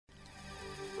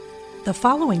The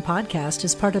following podcast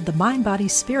is part of the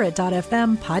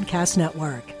MindBodySpirit.fm podcast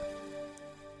network.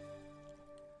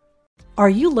 Are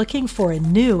you looking for a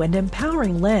new and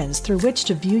empowering lens through which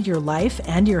to view your life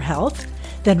and your health?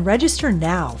 Then register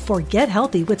now for Get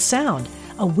Healthy with Sound,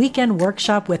 a weekend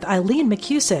workshop with Eileen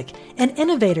McCusick, an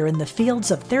innovator in the fields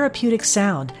of therapeutic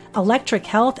sound, electric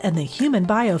health, and the human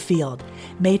biofield,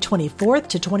 May 24th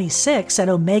to 26th at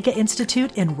Omega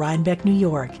Institute in Rhinebeck, New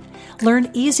York.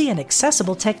 Learn easy and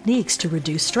accessible techniques to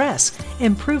reduce stress,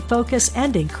 improve focus,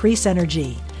 and increase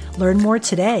energy. Learn more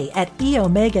today at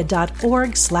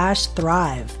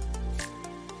eomega.org/thrive.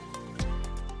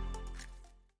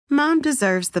 Mom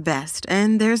deserves the best,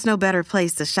 and there's no better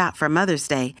place to shop for Mother's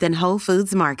Day than Whole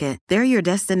Foods Market. They're your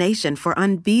destination for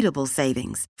unbeatable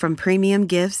savings, from premium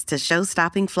gifts to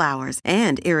show-stopping flowers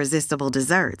and irresistible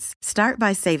desserts. Start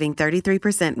by saving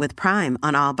 33% with Prime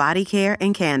on all body care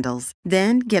and candles.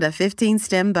 Then get a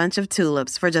 15-stem bunch of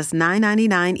tulips for just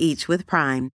 $9.99 each with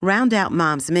Prime. Round out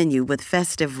Mom's menu with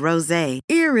festive rosé,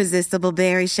 irresistible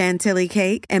berry chantilly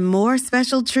cake, and more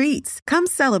special treats. Come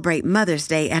celebrate Mother's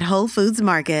Day at Whole Foods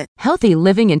Market. Healthy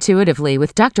Living Intuitively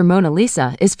with Dr. Mona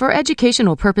Lisa is for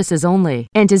educational purposes only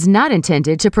and is not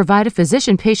intended to provide a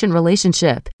physician-patient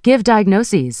relationship, give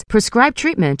diagnoses, prescribe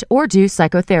treatment, or do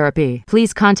psychotherapy.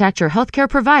 Please contact your healthcare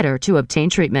provider to obtain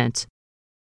treatment.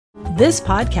 This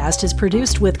podcast is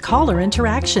produced with caller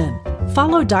interaction.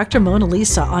 Follow Dr. Mona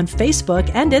Lisa on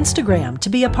Facebook and Instagram to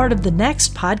be a part of the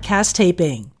next podcast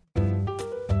taping.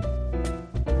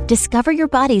 Discover your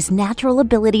body's natural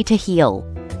ability to heal.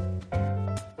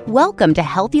 Welcome to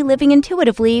Healthy Living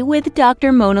Intuitively with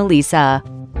Dr. Mona Lisa.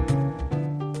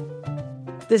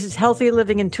 This is Healthy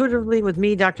Living Intuitively with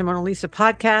me, Dr. Mona Lisa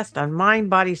podcast on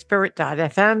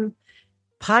MindBodySpirit.fm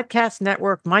podcast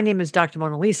network. My name is Dr.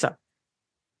 Mona Lisa.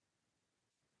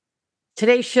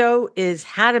 Today's show is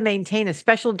how to maintain a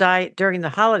special diet during the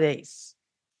holidays.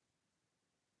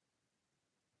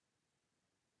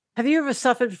 Have you ever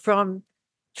suffered from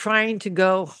trying to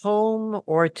go home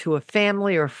or to a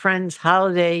family or friend's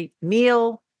holiday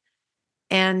meal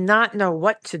and not know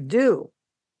what to do,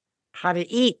 how to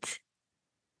eat,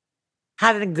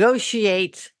 how to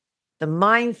negotiate the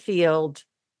minefield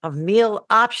of meal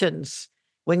options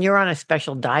when you're on a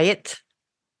special diet?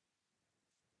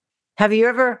 Have you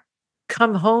ever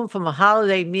come home from a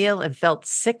holiday meal and felt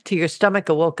sick to your stomach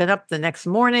or woken up the next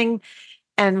morning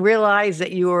and realized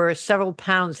that you were several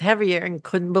pounds heavier and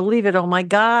couldn't believe it? Oh my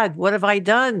God, what have I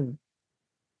done?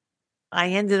 I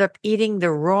ended up eating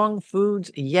the wrong foods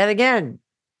yet again.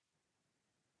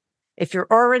 If you're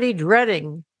already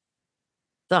dreading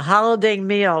the holiday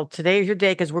meal, today's your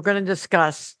day, because we're going to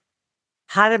discuss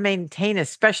how to maintain a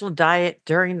special diet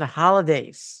during the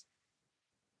holidays.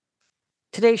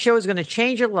 Today's show is going to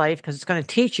change your life because it's going to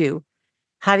teach you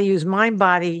how to use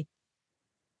mind-body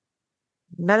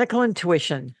medical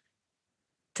intuition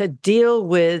to deal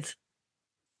with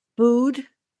food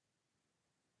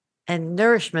and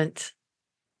nourishment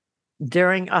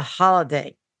during a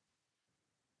holiday.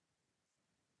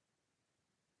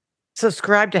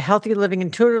 Subscribe to Healthy Living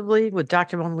Intuitively with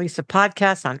Dr. Mona Lisa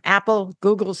podcast on Apple,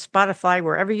 Google, Spotify,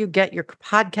 wherever you get your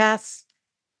podcasts.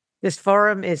 This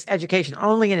forum is education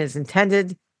only and is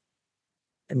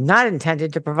not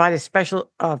intended to provide a special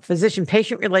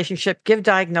physician-patient relationship, give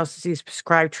diagnoses,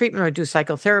 prescribe treatment, or do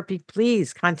psychotherapy.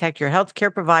 Please contact your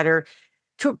healthcare provider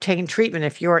to obtain treatment.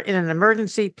 If you're in an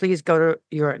emergency, please go to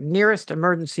your nearest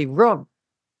emergency room.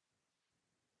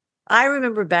 I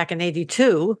remember back in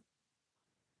 82,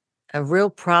 a real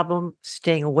problem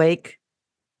staying awake,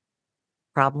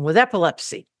 problem with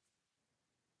epilepsy.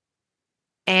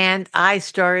 And I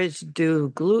started to do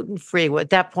gluten-free. Well,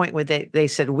 at that point, they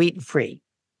said wheat-free.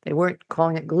 They weren't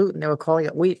calling it gluten. They were calling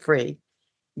it wheat-free,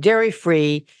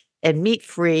 dairy-free, and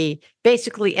meat-free,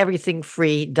 basically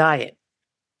everything-free diet.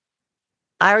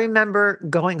 I remember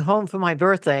going home for my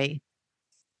birthday.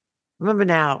 Remember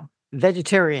now,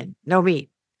 vegetarian, no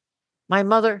meat. My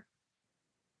mother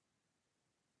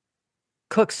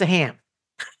cooks a ham.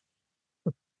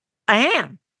 A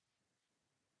ham.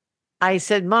 I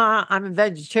said, Ma, I'm a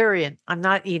vegetarian. I'm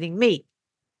not eating meat.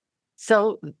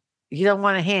 So you don't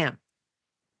want a ham?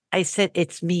 I said,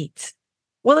 it's meat.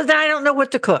 Well, then I don't know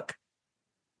what to cook.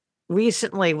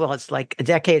 Recently, well, it's like a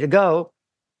decade ago,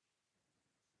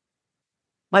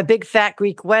 my big fat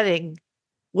Greek wedding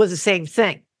was the same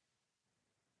thing.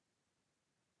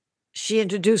 She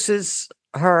introduces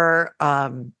her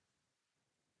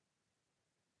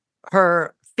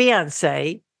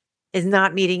fiance is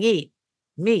not eating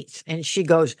meat. And she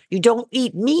goes, you don't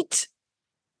eat meat?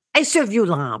 I serve you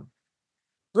lamb.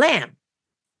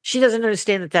 She doesn't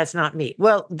understand that that's not meat.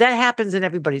 Well, that happens in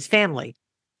everybody's family.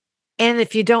 And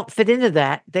if you don't fit into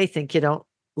that, they think you don't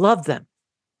love them.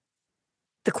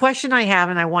 The question I have,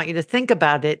 and I want you to think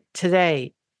about it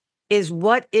today, is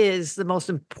what is the most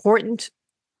important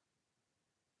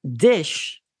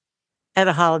dish at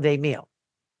a holiday meal?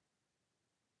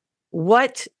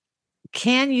 What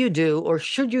can you do or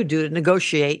should you do to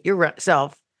negotiate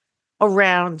yourself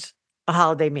around a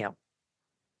holiday meal?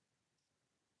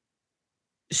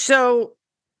 So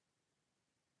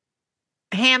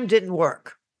ham didn't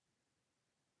work.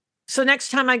 So next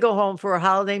time I go home for a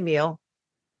holiday meal,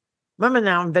 remember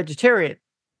now I'm vegetarian.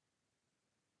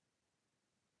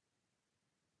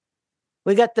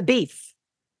 We got the beef.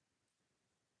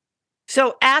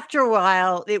 So after a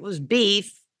while, it was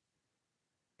beef.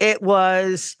 It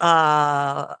was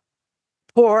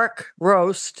pork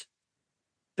roast,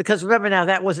 because remember now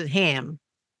that wasn't ham.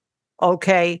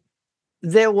 Okay.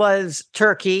 There was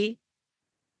turkey.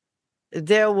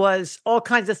 There was all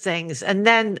kinds of things. And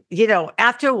then,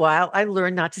 after a while, I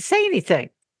learned not to say anything.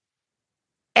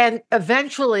 And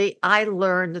eventually I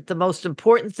learned that the most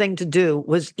important thing to do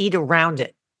was eat around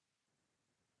it.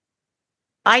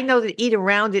 I know that eat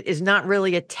around it is not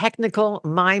really a technical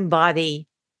mind-body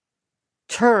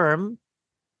term,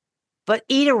 but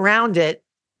eat around it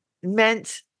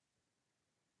meant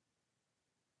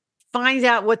find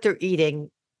out what they're eating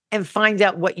and find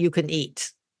out what you can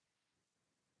eat.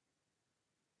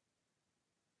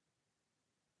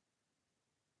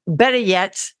 Better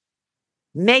yet,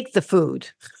 make the food,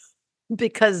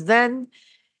 because then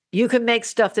you can make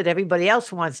stuff that everybody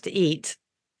else wants to eat,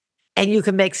 and you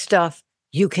can make stuff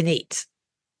you can eat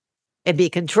and be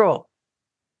in control.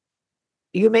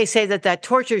 You may say that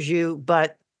tortures you,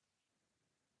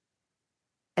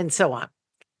 and so on.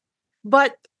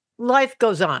 But life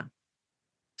goes on.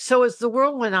 So as the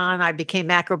world went on, I became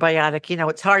macrobiotic.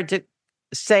 It's hard to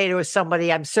say to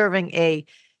somebody, I'm serving a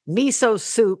miso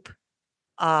soup,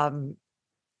 nori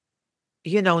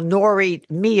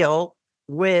meal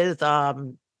with,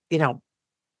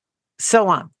 so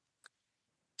on.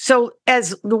 So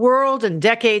as the world and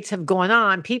decades have gone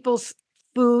on, people's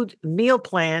food meal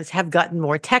plans have gotten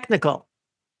more technical.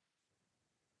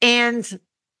 And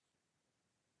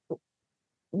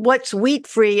what's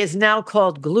wheat-free is now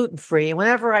called gluten-free. And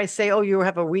whenever I say, oh, you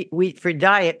have a wheat-free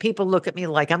diet, people look at me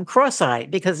like I'm cross-eyed,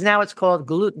 because now it's called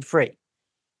gluten-free.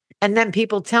 And then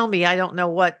people tell me I don't know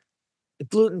what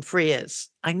gluten-free is.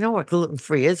 I know what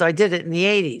gluten-free is. I did it in the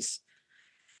 80s.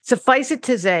 Suffice it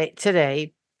to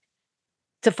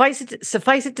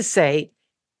say,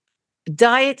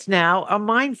 diets now are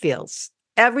minefields.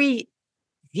 Every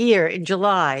year in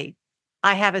July,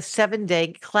 I have a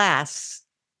 7-day class.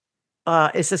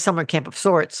 It's a summer camp of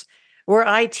sorts where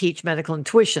I teach medical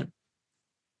intuition.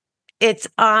 It's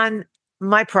on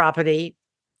my property.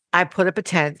 I put up a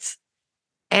tent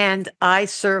and I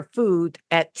serve food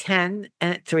at 10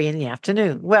 and at 3 in the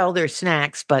afternoon. Well, there's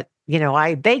snacks, but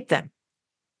I bake them.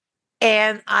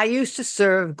 And I used to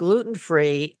serve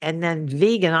gluten-free and then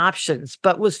vegan options,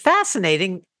 but was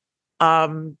fascinating.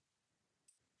 It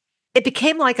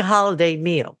became like a holiday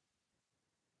meal.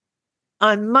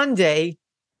 On Monday,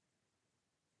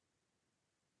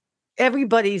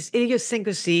 everybody's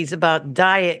idiosyncrasies about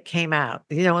diet came out,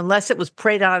 unless it was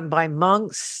preyed on by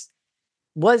monks,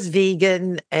 was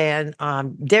vegan and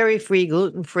dairy-free,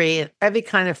 gluten-free, and every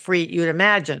kind of free you'd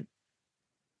imagine.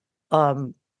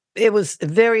 It was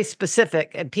very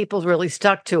specific, and people really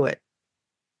stuck to it.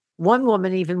 One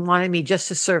woman even wanted me just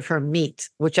to serve her meat,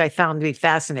 which I found to be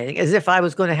fascinating, as if I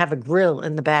was going to have a grill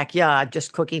in the backyard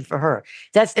just cooking for her.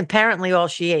 That's apparently all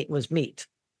she ate was meat.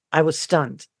 I was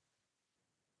stunned.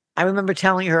 I remember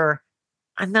telling her,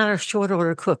 I'm not a short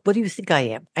order cook. What do you think I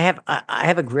am? I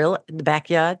have a grill in the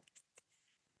backyard.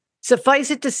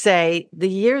 Suffice it to say, the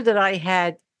year that I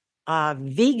had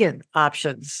vegan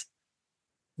options,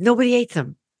 nobody ate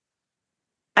them.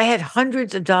 I had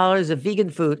hundreds of dollars of vegan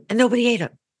food and nobody ate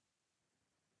them.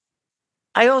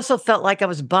 I also felt like I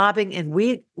was bobbing and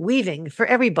weaving for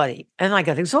everybody, and I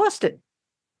got exhausted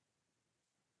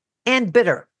and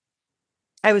bitter.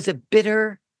 I was a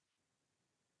bitter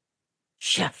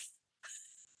chef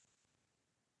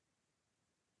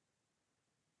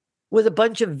with a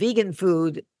bunch of vegan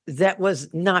food that was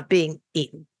not being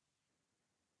eaten.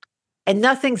 And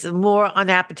nothing's more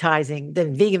unappetizing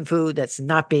than vegan food that's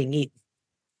not being eaten,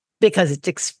 because it's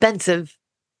expensive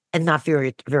and not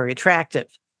very, very attractive.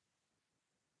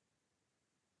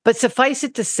 But suffice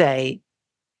it to say,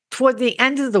 toward the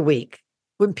end of the week,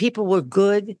 when people were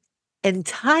good and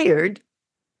tired,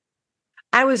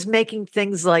 I was making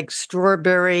things like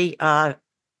strawberry,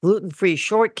 gluten-free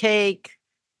shortcake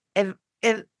and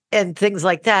things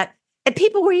like that. And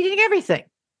people were eating everything.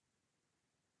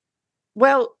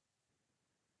 Well,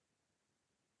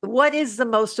 what is the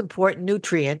most important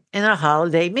nutrient in a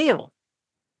holiday meal?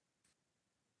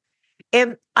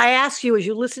 And I ask you as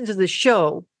you listen to the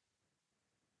show,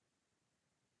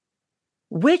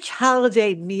 which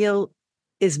holiday meal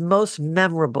is most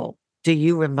memorable? Do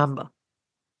you remember?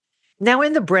 Now,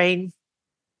 in the brain,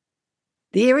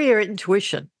 the area of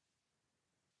intuition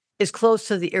is close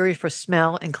to the area for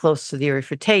smell and close to the area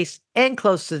for taste and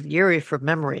close to the area for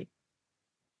memory.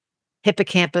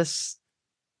 Hippocampus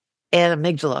and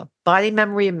amygdala, body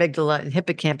memory, amygdala, and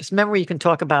hippocampus. Memory you can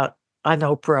talk about on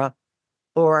Oprah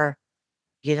or,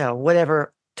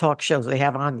 whatever talk shows they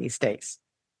have on these days.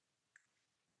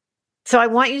 So I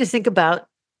want you to think about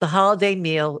the holiday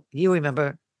meal you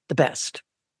remember the best.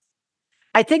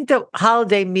 I think the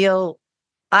holiday meal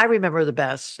I remember the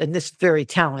best, and this is very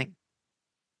telling,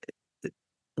 a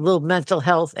little mental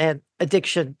health and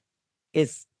addiction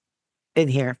is in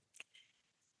here,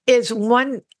 is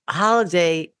one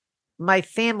holiday, my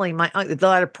family, my uncle, a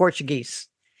lot of Portuguese,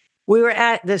 we were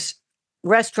at this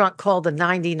restaurant called the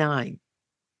 99.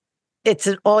 It's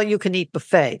an all-you-can-eat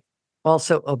buffet,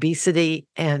 also obesity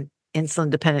and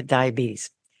insulin-dependent diabetes.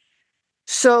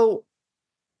 So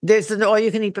there's an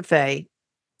all-you-can-eat buffet.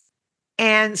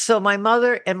 And so my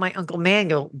mother and my Uncle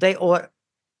Manuel, they order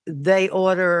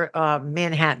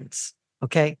Manhattans,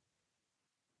 okay?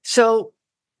 So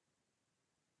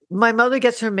my mother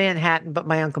gets her Manhattan, but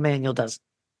my Uncle Manuel doesn't.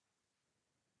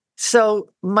 So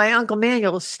my Uncle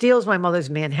Manuel steals my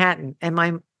mother's Manhattan, and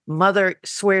my mother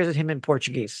swears at him in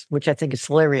Portuguese, which I think is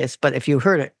hilarious, but if you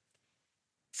heard it.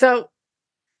 So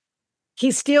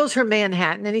he steals her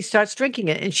Manhattan and he starts drinking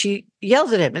it, and she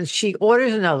yells at him, and she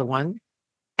orders another one,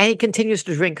 and he continues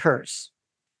to drink hers.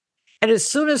 And as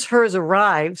soon as hers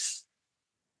arrives,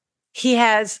 he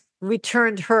has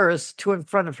returned hers to in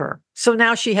front of her. So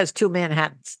now she has two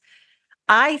Manhattans.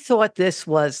 I thought this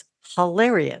was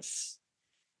hilarious.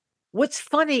 What's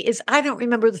funny is I don't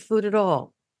remember the food at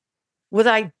all. What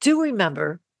I do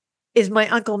remember is my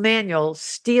Uncle Manuel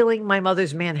stealing my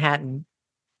mother's Manhattan,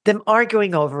 them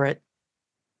arguing over it,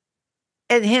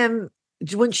 and him,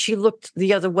 when she looked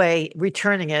the other way,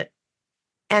 returning it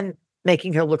and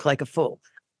making her look like a fool.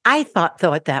 I thought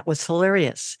that was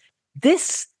hilarious.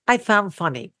 This I found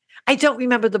funny. I don't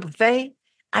remember the buffet.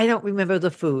 I don't remember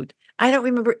the food. I don't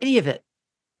remember any of it.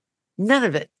 None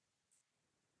of it.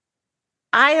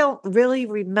 I don't really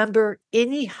remember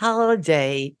any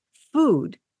holiday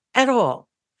food at all.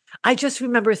 I just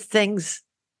remember things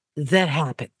that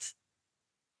happened.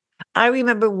 I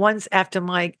remember once after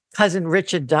my cousin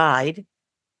Richard died,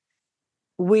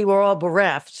 we were all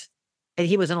bereft, and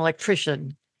he was an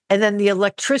electrician. And then the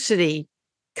electricity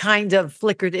kind of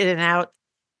flickered in and out.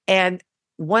 And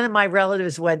one of my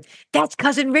relatives went, "That's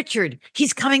cousin Richard.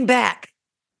 He's coming back."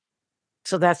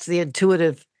 So that's the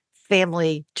intuitive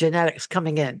family genetics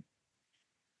coming in.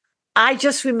 I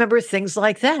just remember things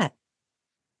like that.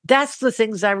 That's the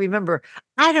things I remember.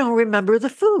 I don't remember the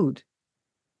food.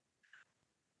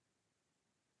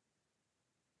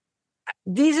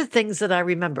 These are things that I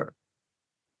remember.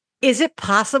 Is it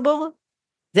possible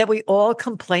that we all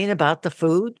complain about the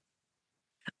food?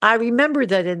 I remember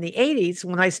that in the 80s,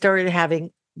 when I started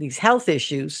having these health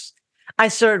issues, I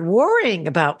started worrying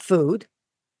about food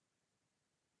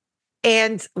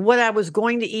and what I was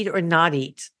going to eat or not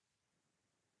eat.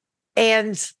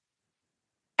 And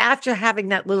after having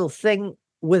that little thing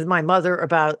with my mother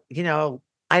about,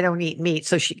 I don't eat meat,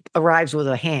 so she arrives with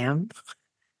a ham.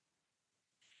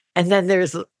 And then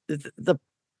there's the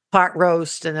pot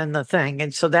roast and then the thing.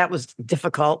 And so that was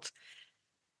difficult.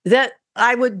 That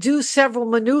I would do several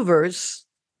maneuvers.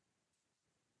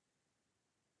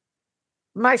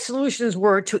 My solutions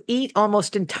were to eat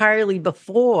almost entirely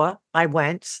before I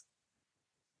went,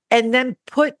 and then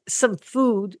put some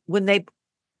food when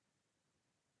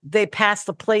they pass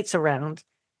the plates around,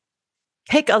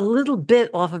 take a little bit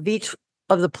off of each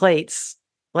of the plates,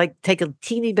 like take a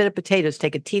teeny bit of potatoes,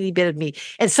 take a teeny bit of meat,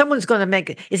 and someone's going to make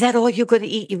it. Is that all you're going to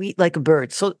eat? You eat like a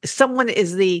bird. So someone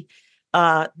is the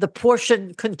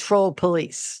portion control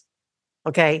police,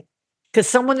 okay? Because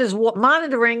someone is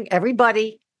monitoring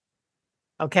everybody,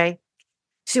 okay?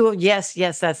 So, well, yes,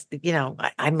 that's,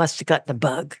 I must have gotten a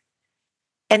bug.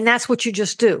 And that's what you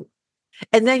just do.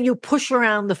 And then you push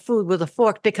around the food with a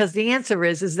fork because the answer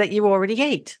is that you already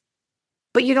ate.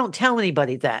 But you don't tell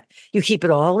anybody that. You keep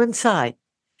it all inside.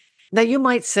 Now, you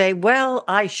might say, well,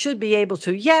 I should be able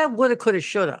to. Yeah, woulda, coulda,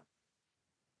 shoulda.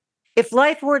 If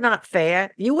life were not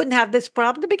fair, you wouldn't have this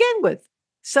problem to begin with.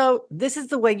 So this is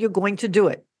the way you're going to do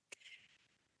it.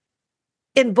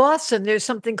 In Boston, there's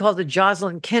something called the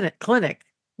Joslin Clinic,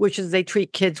 which is they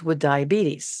treat kids with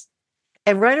diabetes.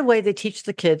 And right away, they teach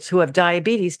the kids who have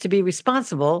diabetes to be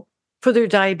responsible for their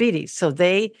diabetes. So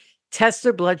they test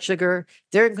their blood sugar,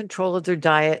 they're in control of their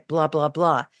diet, blah, blah,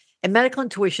 blah. And medical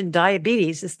intuition,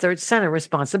 diabetes is third center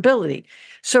responsibility.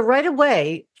 So right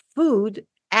away, food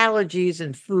allergies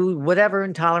and food, whatever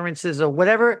intolerances or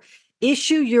whatever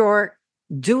issue you're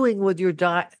doing with your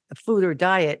food or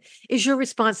diet is your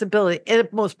responsibility. In a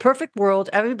most perfect world,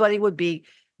 everybody would be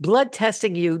blood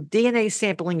testing you, DNA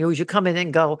sampling you as you come in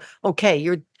and go, okay,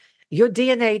 your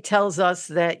DNA tells us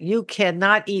that you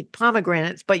cannot eat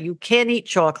pomegranates, but you can eat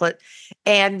chocolate,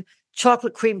 and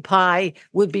chocolate cream pie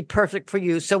would be perfect for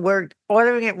you. So we're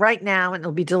ordering it right now and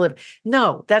it'll be delivered.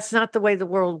 No, that's not the way the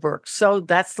world works. So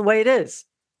that's the way it is.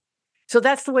 So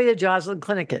that's the way the Joslin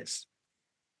Clinic is.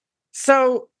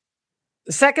 So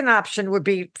the second option would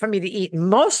be for me to eat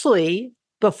mostly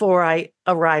before I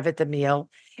arrive at the meal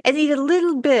and eat a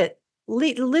little bit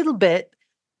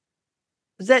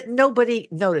that nobody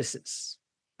notices.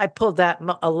 I pulled that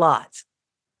a lot.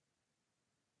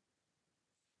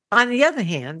 On the other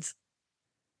hand,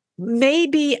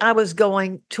 maybe I was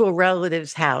going to a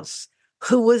relative's house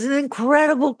who was an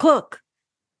incredible cook.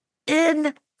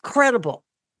 Incredible.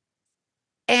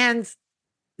 And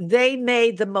they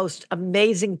made the most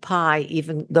amazing pie,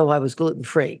 even though I was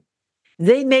gluten-free.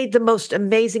 They made the most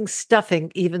amazing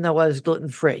stuffing, even though I was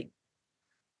gluten-free.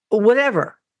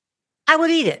 Whatever. I would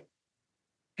eat it.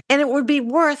 And it would be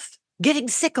worth getting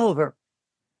sick over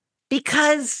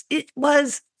because it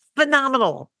was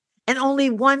phenomenal. And only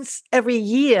once every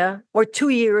year or 2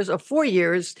 years or 4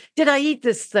 years did I eat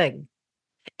this thing.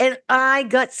 And I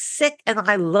got sick, and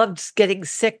I loved getting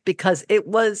sick because it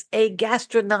was a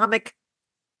gastronomic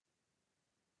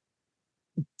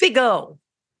big O.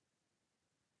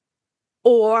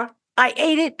 Or I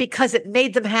ate it because it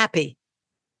made them happy.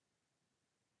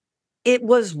 It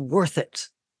was worth it.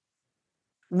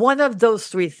 One of those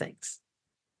three things.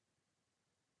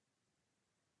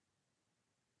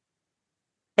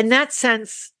 In that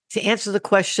sense, to answer the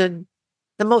question,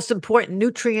 the most important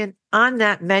nutrient on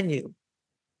that menu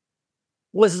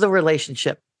was the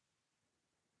relationship.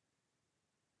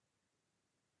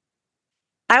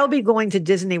 I'll be going to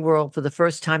Disney World for the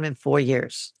first time in 4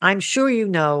 years. I'm sure you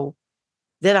know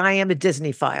that I am a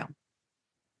Disney-phile.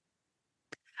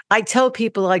 I tell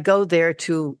people I go there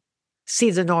to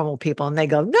see the normal people, and they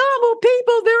go, normal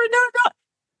people, they're not.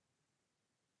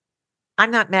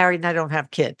 I'm not married and I don't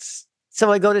have kids.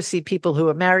 So I go to see people who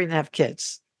are married and have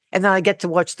kids. And then I get to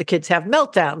watch the kids have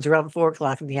meltdowns around 4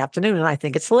 o'clock in the afternoon, and I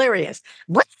think it's hilarious.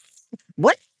 What?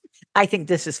 I think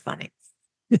this is funny.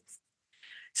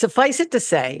 Suffice it to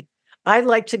say, I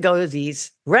like to go to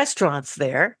these restaurants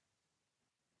there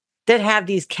that have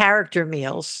these character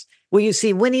meals where you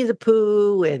see Winnie the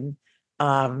Pooh and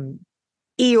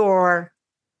Eeyore.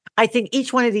 I think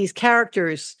each one of these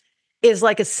characters is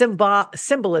like a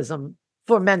symbolism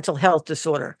for mental health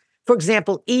disorder. For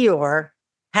example, Eeyore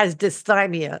has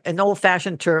dysthymia, an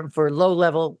old-fashioned term for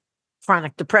low-level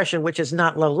chronic depression, which is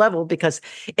not low-level because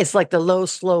it's like the low,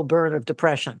 slow burn of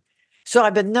depression. So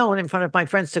I've been known in front of my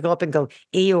friends to go up and go,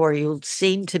 Eeyore, you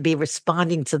seem to be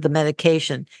responding to the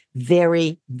medication.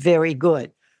 Very, very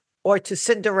good. Or to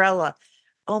Cinderella,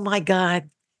 oh my God,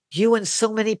 you and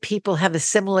so many people have a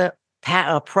similar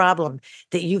problem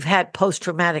that you've had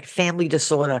post-traumatic family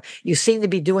disorder. You seem to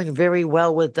be doing very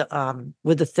well with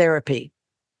the therapy.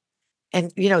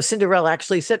 And, Cinderella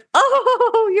actually said,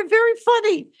 oh, you're very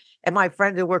funny. And my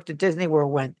friend who worked at Disney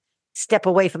World went, step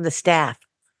away from the staff.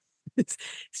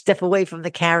 Step away from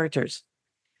the characters.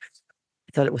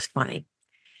 I thought it was funny.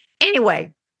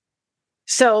 Anyway,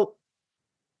 so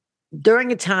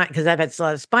during a time, because I've had a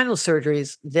lot of spinal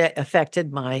surgeries that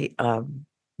affected my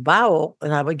bowel,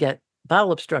 and I would get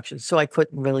bowel obstruction, so I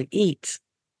couldn't really eat.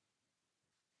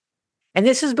 And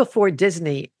this is before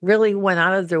Disney really went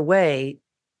out of their way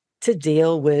to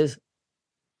deal with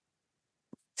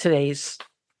today's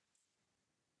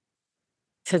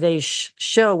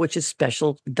show, which is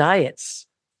special diets.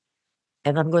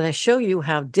 And I'm going to show you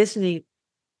how Disney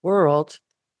World,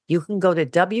 you can go to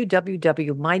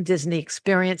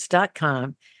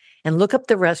www.mydisneyexperience.com and look up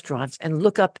the restaurants and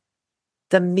look up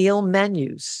the meal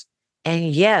menus.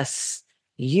 And yes,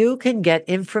 you can get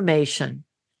information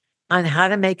on how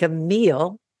to make a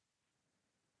meal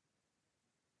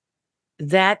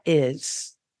that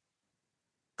is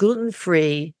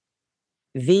gluten-free,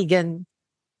 vegan,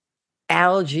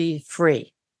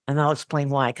 allergy-free. And I'll explain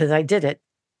why, because I did it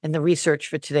in the research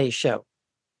for today's show.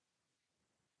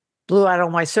 Blew out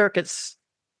all my circuits.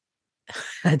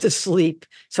 Had to sleep.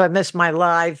 So I missed my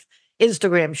live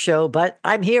Instagram show, but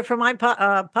I'm here for my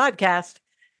podcast.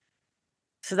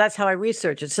 So that's how I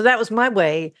researched it. So that was my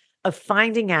way of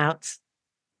finding out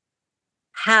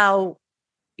how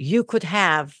you could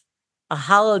have a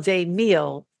holiday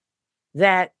meal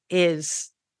that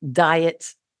is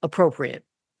diet appropriate,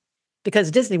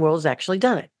 because Disney World has actually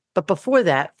done it. But before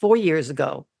that, 4 years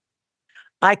ago,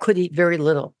 I could eat very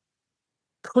little.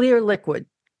 Clear liquid.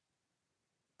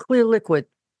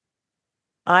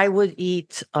 I would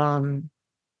eat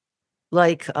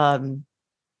like onion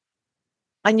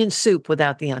soup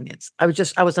without the onions. I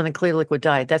was on a clear liquid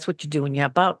diet. That's what you do when you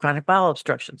have chronic bowel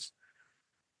obstructions.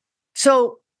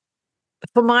 So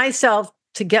for myself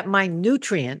to get my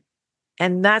nutrient,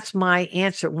 and that's my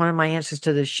answer, one of my answers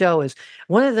to the show is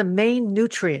one of the main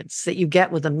nutrients that you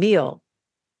get with a meal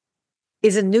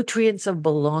is the nutrients of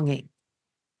belonging.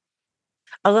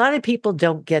 A lot of people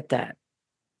don't get that.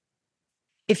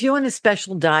 If you're on a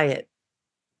special diet,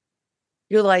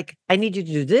 you're like, I need you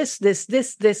to do this,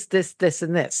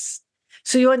 and this.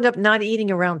 So you end up not eating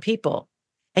around people,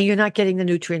 and you're not getting the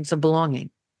nutrients of belonging.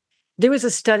 There was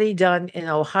a study done in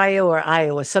Ohio or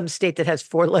Iowa, some state that has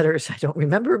 4 letters. I don't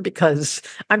remember because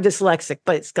I'm dyslexic,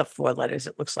 but it's got 4 letters.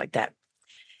 It looks like that.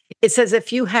 It says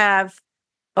if you have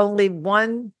only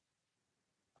one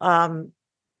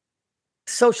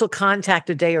social contact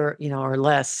a day or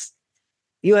less,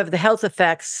 you have the health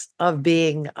effects of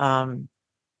being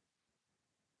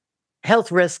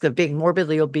health risk of being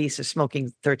morbidly obese or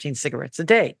smoking 13 cigarettes a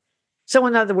day. So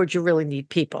in other words, you really need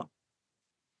people.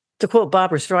 To quote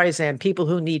Barbra Streisand, people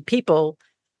who need people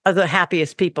are the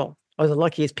happiest people or the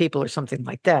luckiest people or something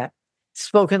like that.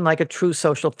 Spoken like a true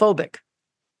social phobic.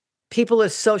 People who are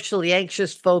socially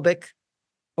anxious, phobic,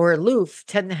 or aloof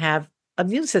tend to have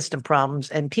immune system problems,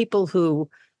 and people who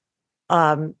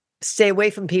stay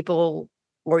away from people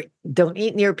or don't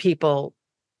eat near people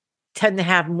tend to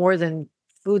have more than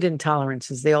food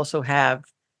intolerances. They also have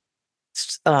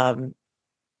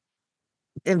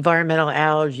environmental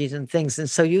allergies and things. And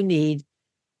so you need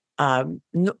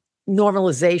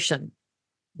normalization.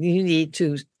 You need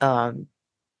to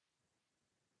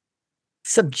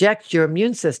subject your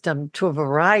immune system to a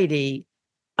variety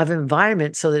of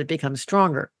environments so that it becomes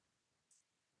stronger.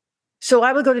 So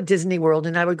I would go to Disney World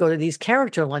and I would go to these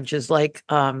character lunches like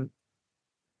the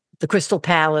Crystal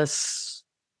Palace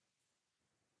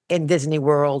in Disney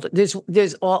World. There's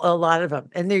a lot of them,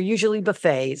 and they're usually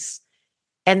buffets.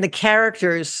 And the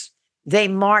characters, they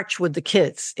march with the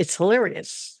kids. It's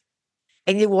hilarious.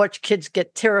 And you watch kids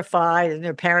get terrified, and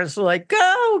their parents are like,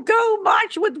 go,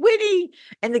 march with Winnie.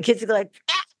 And the kids are like,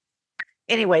 ah.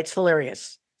 Anyway, it's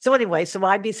hilarious. So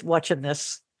I'd be watching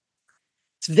this.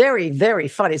 It's very, very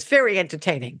funny. It's very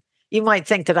entertaining. You might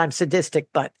think that I'm sadistic,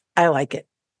 but I like it.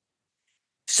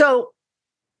 So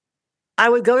I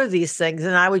would go to these things,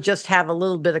 and I would just have a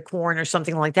little bit of corn or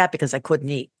something like that because I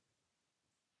couldn't eat.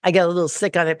 I got a little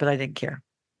sick on it, but I didn't care.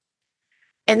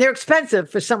 And they're expensive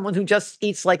for someone who just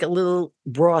eats like a little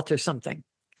broth or something.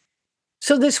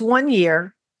 So this one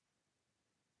year,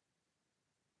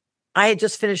 I had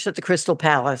just finished at the Crystal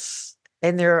Palace,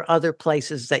 and there are other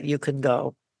places that you can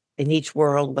go in each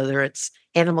world, whether it's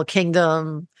Animal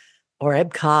Kingdom or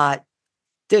Epcot.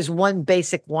 There's one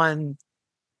basic one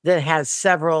that has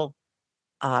several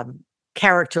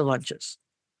character lunches.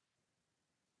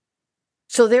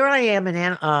 So there I am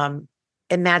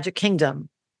in Magic Kingdom.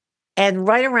 And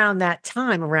right around that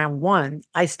time, around 1,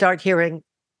 I start hearing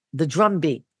the drum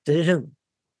beat. Da-da-doom,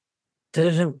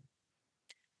 da-da-doom,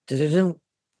 da-da-doom,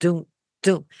 doom,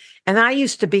 doom. And I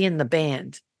used to be in the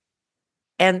band.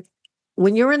 And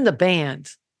when you're in the band,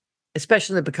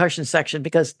 especially in the percussion section,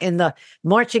 because in the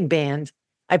marching band,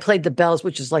 I played the bells,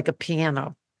 which is like a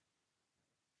piano.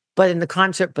 But in the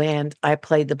concert band, I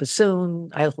played the bassoon.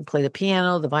 I also play the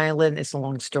piano, the violin. It's a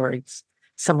long story. It's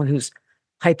someone who's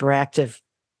hyperactive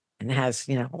and has,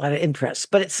 a lot of interests.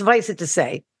 But suffice it to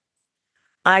say,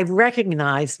 I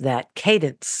recognized that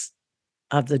cadence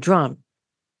of the drum.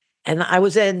 And I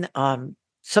was in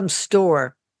some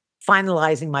store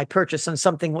finalizing my purchase on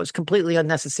something that was completely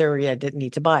unnecessary I didn't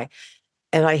need to buy.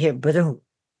 And I hear ba-doom,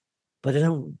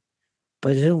 ba-doom,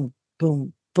 ba-doom,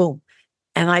 boom, boom.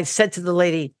 And I said to the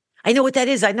lady, I know what that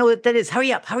is.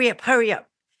 Hurry up.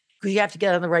 Because you have to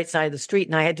get on the right side of the street.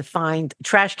 And I had to find a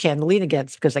trash can to lean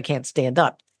against because I can't stand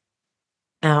up.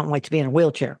 And I don't like to be in a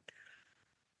wheelchair.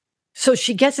 So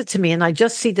she gets it to me, and I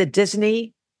just see the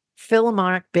Disney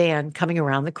Philharmonic Band coming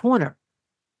around the corner.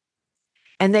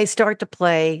 And they start to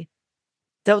play,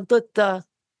 Don't Let the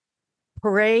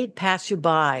Parade Pass You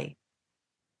By.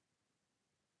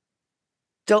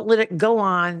 Don't let it go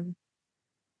on,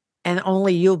 and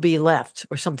only you'll be left,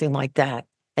 or something like that.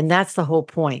 And that's the whole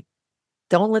point.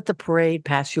 Don't let the parade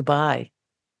pass you by.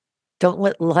 Don't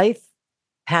let life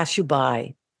pass you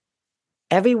by.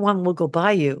 Everyone will go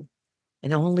by you,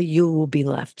 and only you will be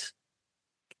left.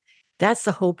 That's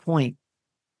the whole point.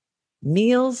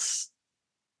 Meals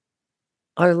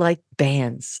are like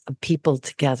bands of people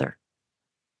together.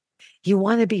 You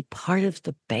want to be part of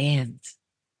the band.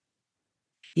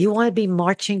 You want to be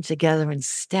marching together in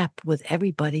step with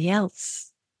everybody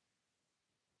else.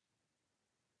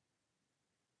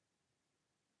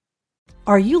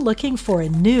 Are you looking for a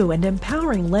new and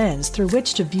empowering lens through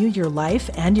which to view your life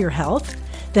and your health?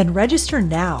 Then register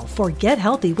now for Get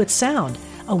Healthy with Sound,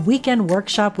 a weekend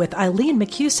workshop with Eileen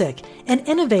McCusick, an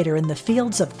innovator in the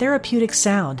fields of therapeutic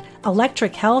sound,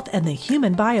 electric health, and the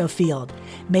human biofield.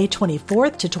 May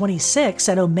 24th to 26th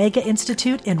at Omega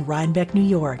Institute in Rhinebeck, New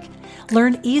York.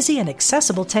 Learn easy and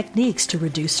accessible techniques to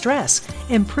reduce stress,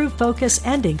 improve focus,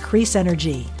 and increase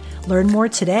energy. Learn more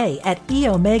today at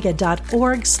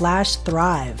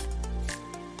eomega.org/thrive.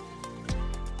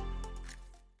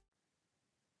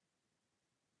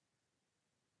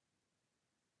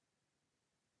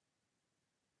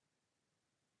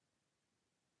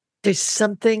 There's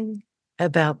something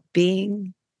about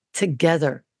being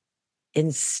together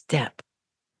in step.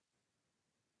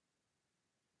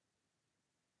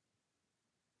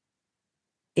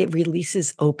 It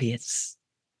releases opiates.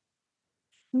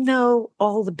 No,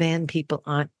 all the band people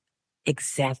aren't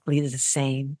exactly the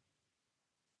same.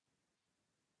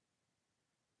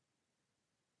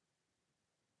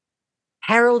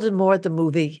 Harold and Maude, the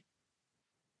movie.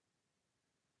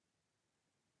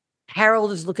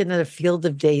 Harold is looking at a field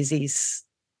of daisies,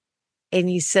 and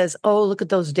he says, "Oh, look at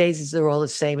those daisies. They're all the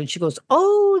same." And she goes,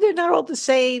 "Oh, they're not all the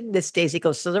same. This daisy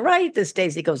goes to the right. This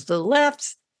daisy goes to the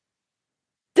left.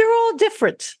 They're all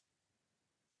different."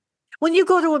 When you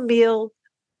go to a meal,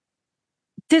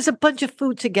 there's a bunch of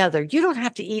food together. You don't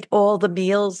have to eat all the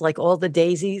meals, like all the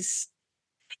daisies.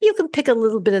 You can pick a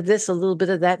little bit of this, a little bit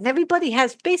of that, and everybody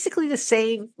has basically the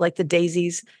same, like the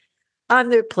daisies, on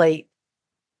their plate.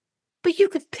 But you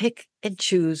could pick and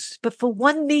choose. But for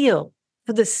one meal,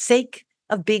 for the sake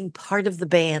of being part of the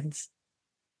band,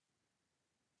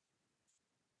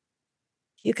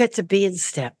 you get to be in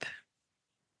step.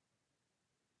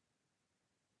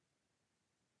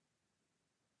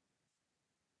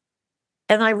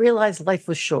 And I realized life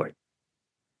was short.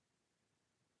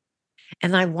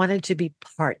 And I wanted to be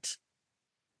part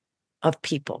of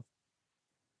people.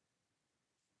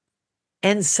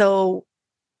 And so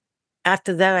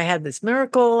after that, I had this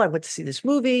miracle. I went to see this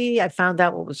movie. I found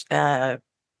out what was, I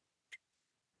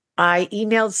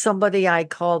emailed somebody. I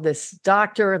called this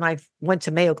doctor, and I went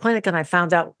to Mayo Clinic, and I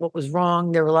found out what was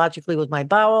wrong neurologically with my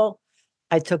bowel.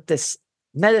 I took this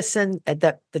medicine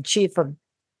that the chief of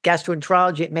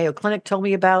gastroenterology at Mayo Clinic told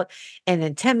me about. And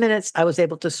in 10 minutes, I was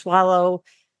able to swallow,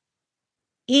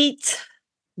 eat,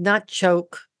 not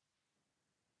choke.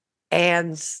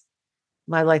 And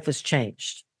my life was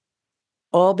changed.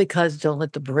 All because don't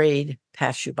let the braid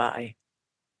pass you by.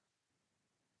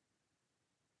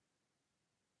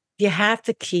 You have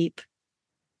to keep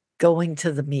going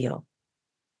to the meal.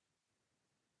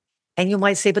 And you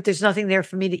might say, but there's nothing there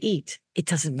for me to eat. It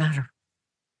doesn't matter.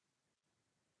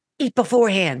 Eat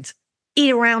beforehand.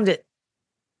 Eat around it.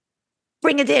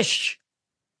 Bring a dish.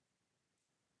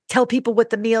 Tell people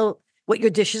what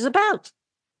your dish is about.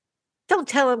 Don't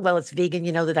tell them, well, it's vegan,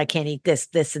 you know that I can't eat this,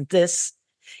 this, and this.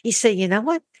 You say, you know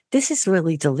what? This is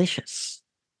really delicious.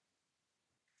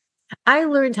 I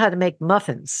learned how to make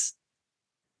muffins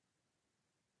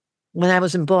when I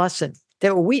was in Boston. They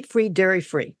were wheat-free,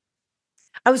 dairy-free.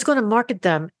 I was going to market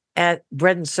them at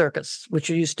Bread and Circus, which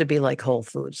used to be like Whole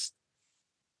Foods.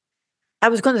 I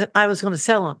was going to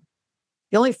sell them.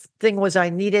 The only thing was I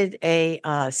needed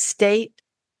a state-run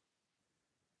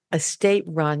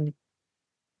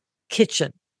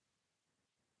kitchen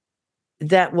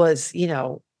that was,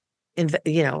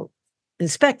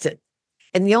 inspected.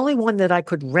 And the only one that I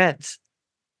could rent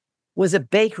was a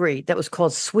bakery that was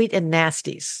called Sweet and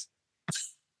Nasty's.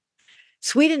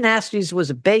 Sweet and Nasty's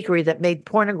was a bakery that made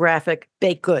pornographic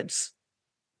baked goods.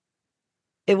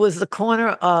 It was the corner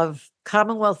of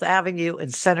Commonwealth Avenue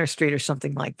and Center Street or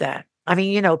something like that. I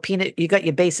mean, you got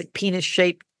your basic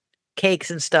penis-shaped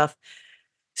cakes and stuff.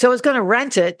 So I was going to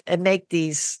rent it and make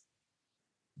these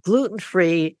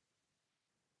gluten-free,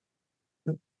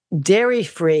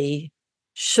 dairy-free,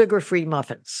 sugar-free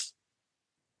muffins.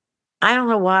 I don't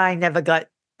know why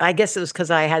I guess it was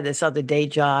because I had this other day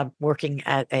job working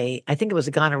at I think it was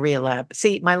a gonorrhea lab.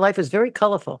 See, my life is very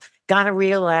colorful.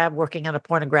 Gonorrhea lab, working at a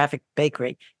pornographic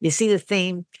bakery. You see the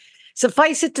theme?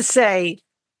 Suffice it to say,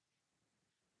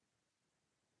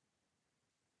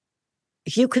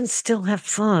 you can still have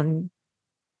fun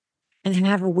and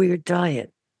have a weird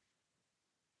diet.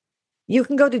 You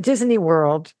can go to Disney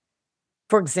World,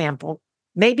 for example.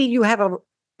 Maybe you have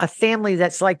a family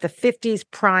that's like the 50s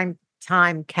prime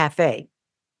time cafe.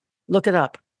 Look it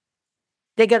up.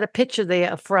 They got a picture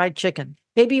there of fried chicken.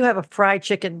 Maybe you have a fried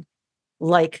chicken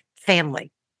like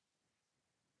family.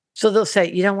 So they'll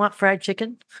say, you don't want fried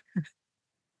chicken?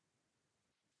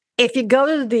 If you go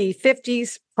to the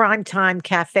 50s Primetime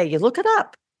Cafe, you look it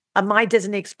up on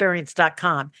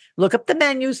mydisneyexperience.com. Look up the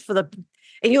menus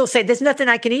and you'll say, there's nothing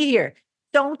I can eat here.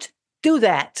 Don't do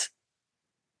that.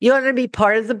 You want to be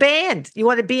part of the band. You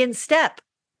want to be in step.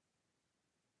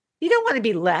 You don't want to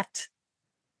be left.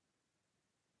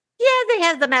 Yeah, they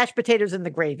have the mashed potatoes and the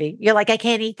gravy. You're like, I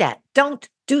can't eat that. Don't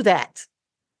do that.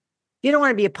 You don't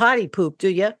want to be a potty poop, do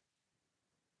you?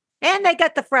 And they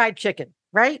got the fried chicken,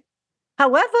 right?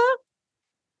 However,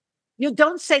 you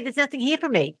don't say there's nothing here for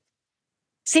me.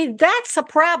 See, that's a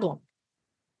problem.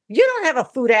 You don't have a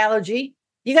food allergy.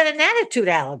 You got an attitude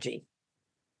allergy.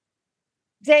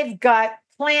 They've got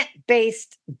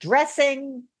plant-based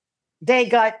dressing. They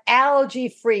got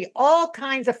allergy-free, all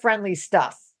kinds of friendly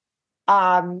stuff.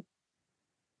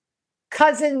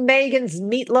 Cousin Megan's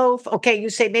meatloaf. Okay, you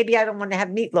say, maybe I don't want to have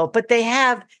meatloaf, but they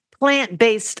have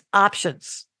plant-based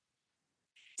options.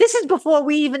 This is before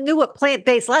we even knew what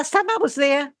plant-based. Last time I was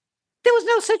there was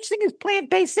no such thing as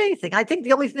plant-based anything. I think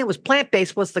the only thing that was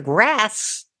plant-based was the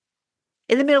grass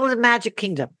in the middle of the Magic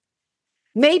Kingdom.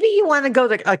 Maybe you want to go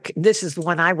to, this is the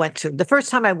one I went to. The first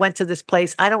time I went to this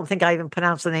place, I don't think I even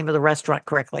pronounced the name of the restaurant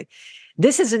correctly.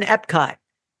 This is in Epcot.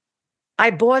 I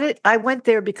bought it. I went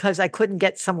there because I couldn't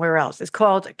get somewhere else. It's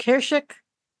called Kirchhoff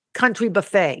Country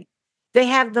Buffet. They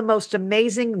have the most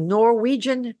amazing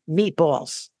Norwegian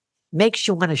meatballs. Makes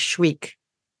you want to shriek.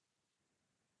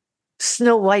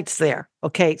 Snow White's there.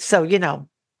 Okay, so,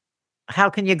 how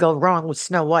can you go wrong with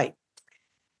Snow White?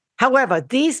 However,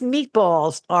 these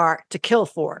meatballs are to kill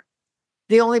for.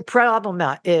 The only problem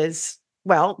is,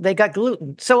 well, they got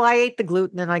gluten. So I ate the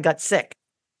gluten and I got sick.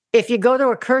 If you go to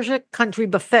a Kirchhoff Country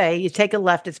Buffet, you take a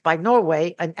left, it's by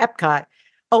Norway and Epcot.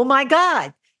 Oh my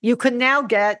God, you can now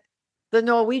get the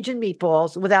Norwegian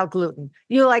meatballs without gluten.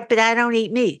 You're like, but I don't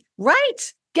eat meat.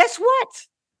 Right. Guess what?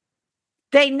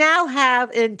 They now have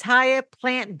an entire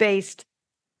plant-based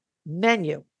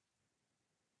menu.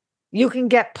 You can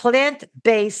get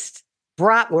plant-based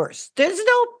bratwurst.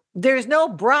 There's no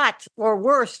brat or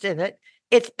wurst in it.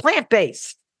 It's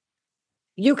plant-based.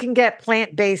 You can get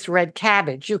plant-based red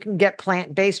cabbage. You can get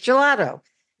plant-based gelato.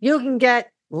 You can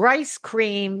get rice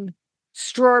cream,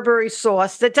 strawberry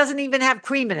sauce that doesn't even have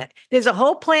cream in it. There's a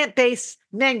whole plant-based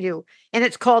menu, and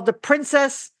it's called the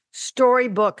Princess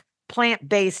Storybook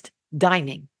Plant-Based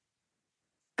Dining.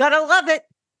 Gotta love it.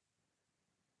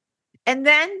 And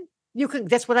then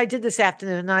that's what I did this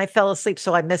afternoon, and I fell asleep,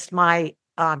 so I missed my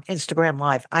Instagram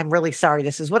Live. I'm really sorry.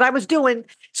 This is what I was doing.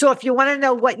 So if you want to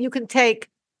know what you can take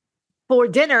for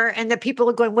dinner, and the people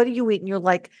are going, what are you eating? You're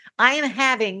like, I am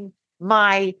having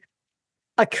a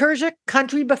Kirchhoff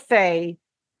Country Buffet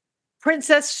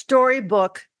Princess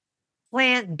Storybook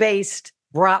plant-based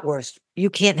bratwurst. You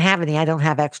can't have any. I don't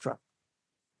have extra.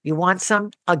 You want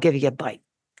some? I'll give you a bite.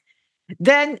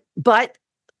 But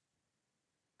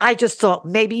I just thought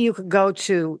maybe you could go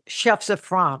to Chefs of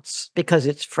France because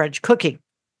it's French cooking.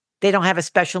 They don't have a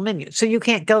special menu, so you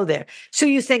can't go there. So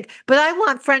you think, but I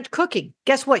want French cooking.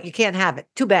 Guess what? You can't have it.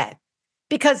 Too bad.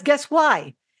 Because guess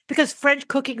why? Because French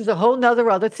cooking is a whole nother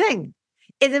other thing.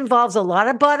 It involves a lot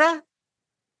of butter.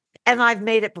 And I've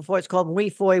made it before. It's called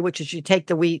mille-feuille, which is you take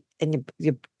the wheat and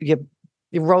you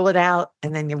roll it out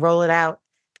and then you roll it out.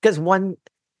 Because one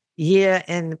year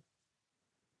in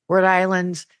Rhode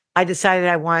Island, I decided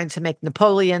I wanted to make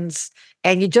Napoleons,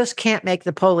 and you just can't make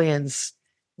Napoleons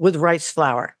with rice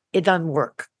flour. It doesn't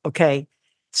work, okay?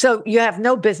 So you have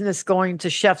no business going to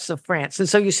Chefs of France. And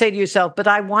so you say to yourself, but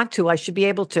I want to, I should be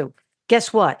able to.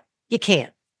 Guess what? You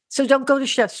can't. So don't go to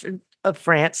Chefs of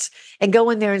France and go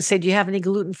in there and say, do you have any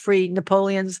gluten-free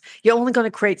Napoleons? You're only going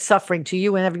to create suffering to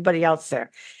you and everybody else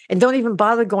there. And don't even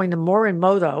bother going to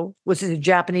Morimoto, which is a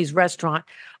Japanese restaurant,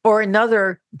 or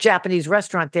another Japanese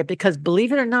restaurant there, because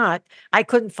believe it or not, I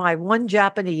couldn't find one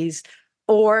Japanese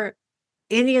or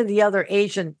any of the other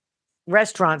Asian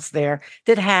restaurants there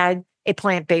that had a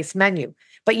plant-based menu.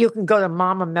 But you can go to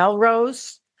Mama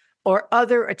Melrose or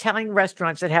other Italian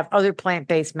restaurants that have other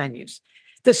plant-based menus.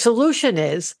 The solution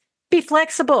is be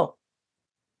flexible.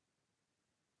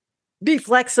 Be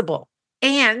flexible.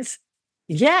 And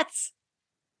yet,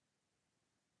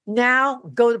 now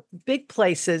go to big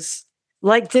places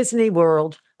like Disney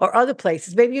World or other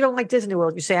places. Maybe you don't like Disney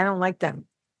World. You say, I don't like them.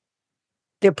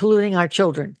 They're polluting our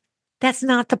children. That's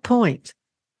not the point.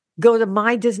 Go to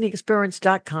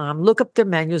mydisneyexperience.com, look up their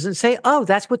menus and say, oh,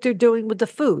 that's what they're doing with the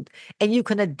food. And you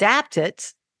can adapt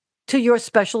it to your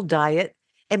special diet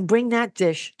and bring that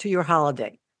dish to your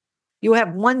holiday. You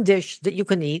have one dish that you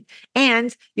can eat,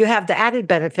 and you have the added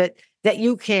benefit that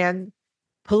you can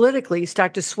politically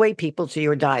start to sway people to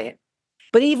your diet.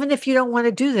 But even if you don't want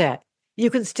to do that,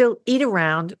 you can still eat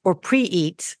around or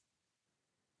pre-eat.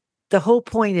 The whole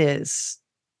point is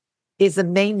the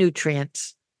main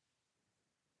nutrient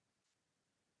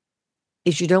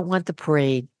is you don't want the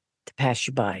parade to pass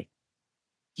you by.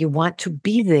 You want to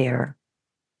be there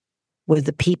with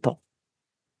the people.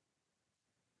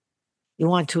 You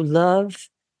want to love,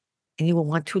 and you will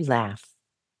want to laugh,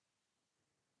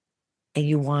 and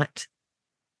you want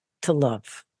to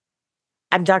love.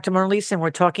 I'm Dr. Mona Lisa, and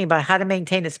we're talking about how to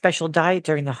maintain a special diet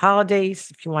during the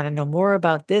holidays. If you want to know more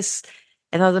about this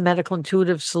and other medical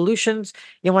intuitive solutions,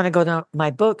 you want to go to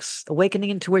my books, Awakening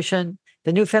Intuition,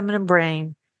 The New Feminine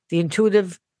Brain, The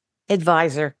Intuitive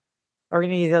Advisor, or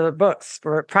any of the other books.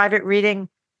 For a private reading,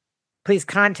 please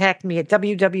contact me at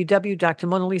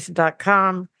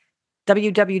www.drmonalisa.com,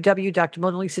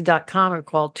 www.drmonalisa.com, or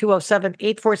call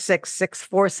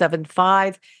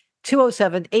 207-846-6475,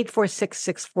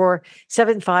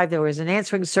 207-846-6475. There is an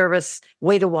answering service.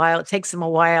 Wait a while. It takes them a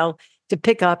while to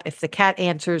pick up. If the cat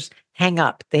answers, hang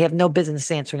up. They have no business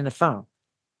answering the phone.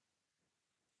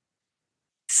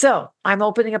 So I'm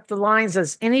opening up the lines.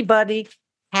 Does anybody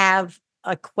have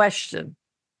a question?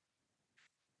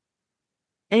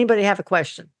 Anybody have a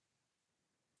question?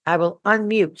 I will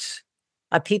unmute.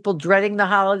 Are people dreading the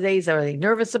holidays? Are they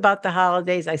nervous about the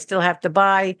holidays? I still have to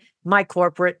buy my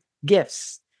corporate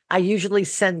gifts. I usually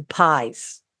send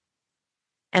pies,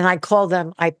 and I call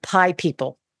them, I pie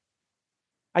people.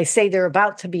 I say they're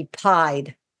about to be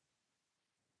pied.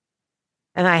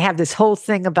 And I have this whole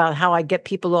thing about how I get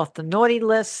people off the naughty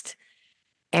list,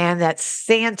 and that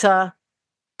Santa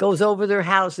goes over their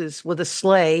houses with a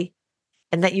sleigh,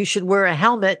 and that you should wear a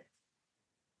helmet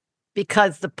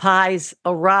because the pies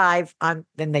arrive on,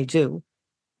 then they do,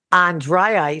 on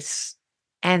dry ice,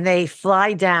 and they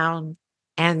fly down,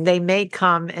 and they may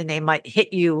come and they might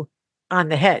hit you on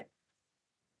the head.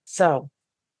 So,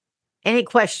 any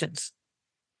questions?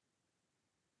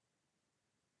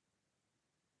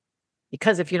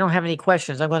 Because if you don't have any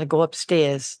questions, I'm going to go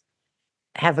upstairs,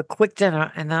 have a quick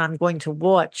dinner, and then I'm going to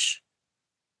watch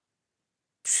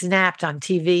Snapped on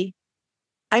TV.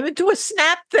 I'm into a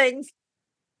Snap thing.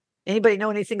 Anybody know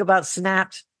anything about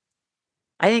Snapped?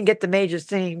 I didn't get the major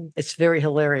theme. It's very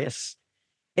hilarious.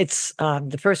 It's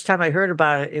the first time I heard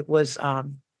about it, it was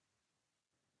and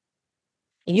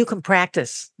you can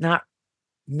practice not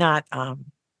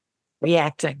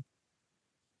reacting.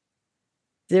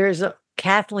 There's a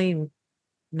Kathleen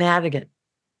Madigan.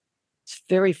 It's a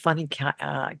very funny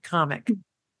comic.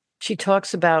 She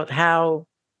talks about how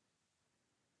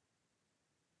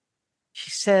she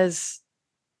says,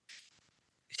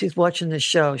 she's watching the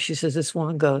show. She says, this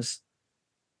woman goes,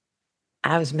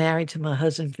 I was married to my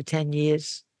husband for 10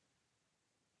 years.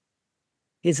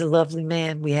 He's a lovely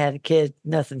man. We had a kid.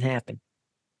 Nothing happened.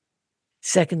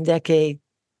 Second decade,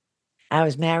 I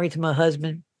was married to my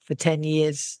husband for 10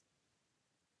 years.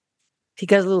 He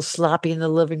got a little sloppy in the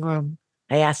living room.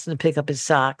 I asked him to pick up his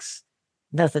socks.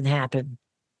 Nothing happened.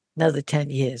 Another 10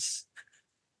 years.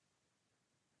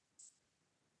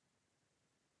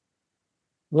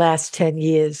 Last 10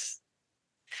 years,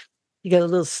 he got a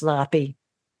little sloppy.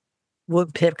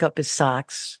 Wouldn't pick up his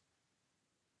socks.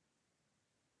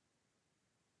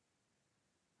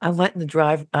 I went in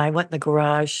the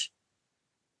garage,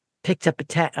 picked up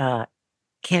a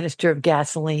canister of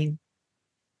gasoline,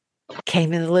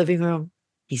 came in the living room.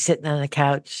 He's sitting on the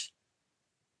couch.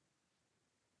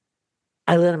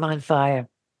 I lit him on fire.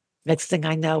 Next thing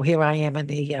I know, here I am in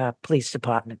the police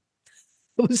department.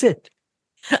 That was it.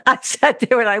 I sat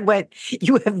there and I went,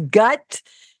 you have got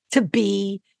to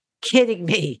be kidding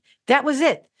me. That was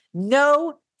it.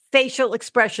 No facial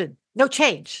expression, no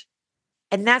change.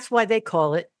 And that's why they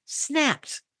call it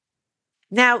Snapped.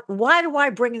 Now, why do I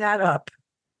bring that up?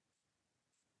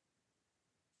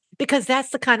 Because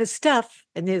that's the kind of stuff,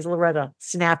 and there's Loretta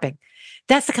snapping.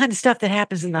 That's the kind of stuff that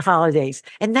happens in the holidays.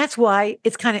 And that's why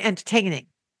it's kind of entertaining.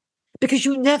 Because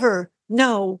you never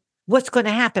know what's going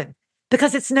to happen.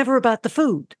 Because it's never about the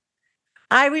food.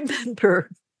 I remember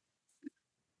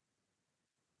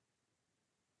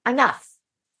enough.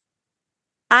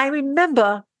 I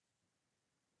remember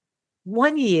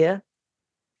one year,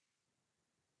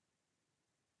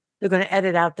 they're going to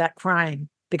edit out that crying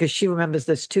because she remembers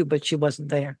this too, but she wasn't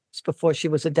there. It's before she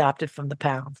was adopted from the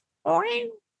pound. Oh,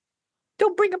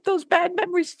 don't bring up those bad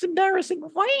memories. It's embarrassing.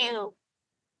 Wow.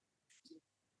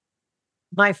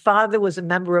 My father was a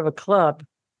member of a club,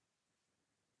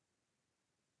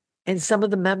 and some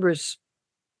of the members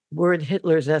were in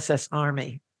Hitler's SS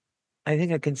army. I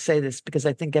think I can say this because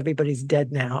I think everybody's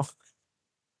dead now.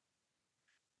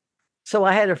 So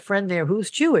I had a friend there who's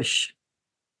Jewish.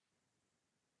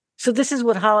 So this is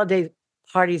what holiday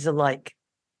parties are like.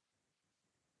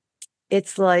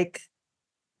 It's like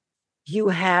you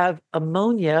have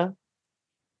ammonia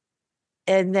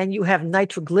and then you have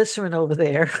nitroglycerin over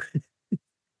there.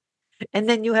 And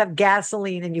then you have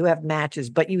gasoline and you have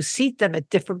matches, but you seat them at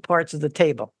different parts of the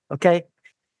table. Okay.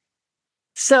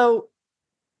 So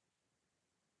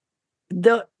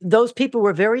those people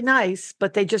were very nice,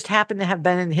 but they just happened to have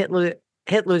been in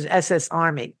Hitler's SS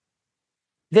army.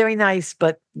 Very nice,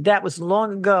 but that was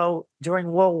long ago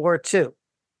during World War II.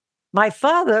 My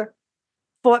father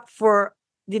fought for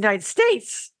the United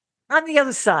States on the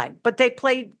other side, but they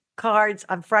played cards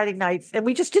on Friday nights, and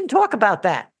we just didn't talk about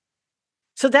that.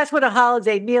 So that's what a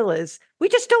holiday meal is. We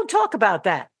just don't talk about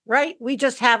that, right? We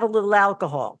just have a little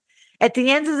alcohol. At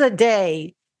the end of the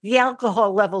day, the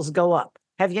alcohol levels go up.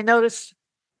 Have you noticed?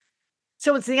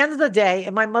 So it's the end of the day,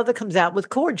 and my mother comes out with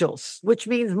cordials, which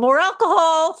means more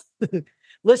alcohol.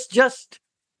 Let's just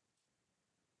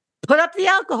put up the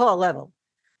alcohol level.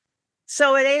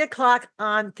 So at 8:00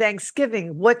 on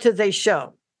Thanksgiving, what do they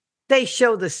show? They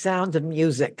show The Sound of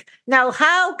Music. Now,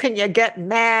 how can you get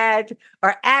mad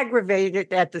or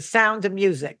aggravated at The Sound of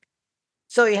Music?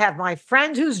 So you have my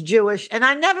friend who's Jewish, and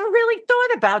I never really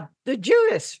thought about the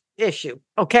Jewish issue,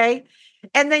 okay?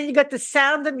 And then you got The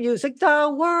Sound of Music.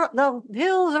 The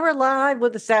hills are alive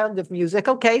with the sound of music.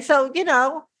 Okay, so,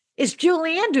 it's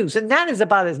Julie Andrews, and that is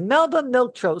about as Melba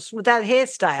Milktoast with that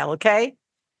hairstyle, okay?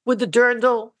 With the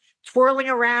dirndl twirling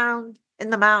around in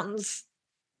the mountains.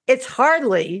 It's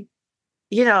hardly,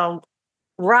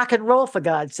 rock and roll, for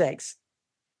God's sakes.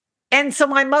 And so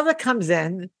my mother comes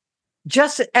in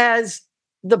just as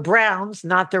the Browns,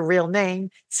 not their real name,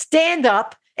 stand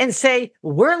up and say,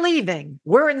 we're leaving.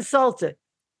 We're insulted.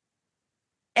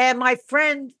 And my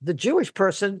friend, the Jewish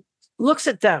person, looks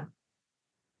at them.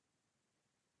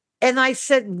 And I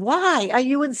said, why are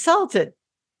you insulted?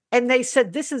 And they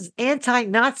said, this is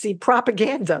anti-Nazi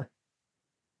propaganda.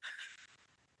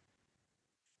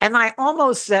 And I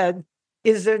almost said,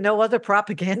 is there no other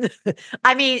propaganda?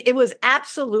 I mean, it was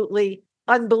absolutely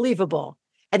unbelievable.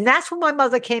 And that's when my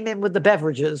mother came in with the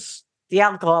beverages, the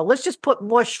alcohol. Let's just put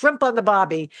more shrimp on the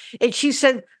barbie. And she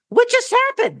said, what just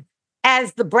happened?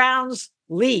 As the Browns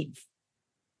leave.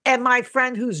 And my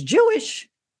friend who's Jewish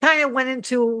kind of went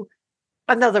into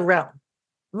another realm.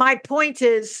 My point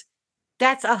is,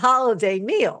 that's a holiday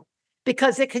meal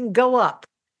because it can go up.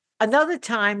 Another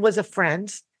time was a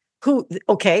friend who,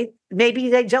 okay, maybe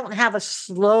they don't have a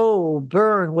slow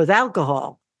burn with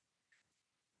alcohol.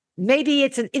 Maybe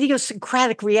it's an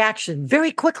idiosyncratic reaction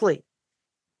very quickly.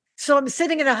 So I'm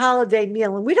sitting at a holiday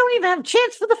meal and we don't even have a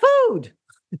chance for the food.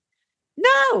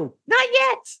 No, not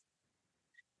yet.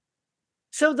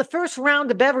 So the first round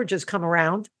of beverages come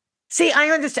around. See, I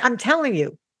understand. I'm telling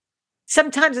you,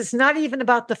 sometimes it's not even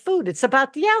about the food. It's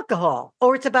about the alcohol,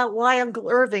 or it's about why Uncle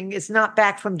Irving is not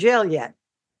back from jail yet.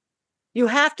 You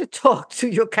have to talk to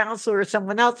your counselor or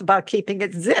someone else about keeping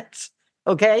it zipped,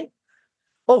 okay?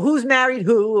 Or who's married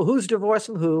who, or who's divorced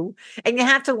from who. And you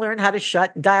have to learn how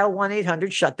to dial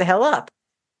 1-800, shut the hell up.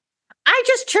 I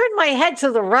just turned my head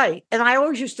to the right, and I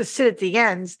always used to sit at the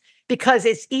ends because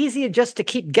it's easier just to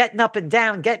keep getting up and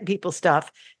down, getting people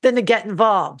stuff, than to get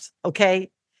involved, okay?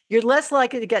 You're less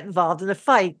likely to get involved in a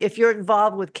fight if you're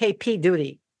involved with KP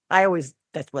duty.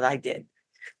 That's what I did.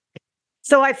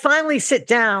 So I finally sit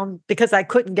down because I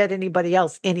couldn't get anybody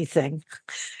else anything.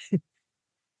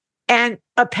 And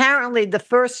apparently the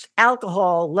first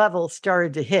alcohol level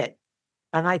started to hit.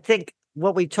 And I think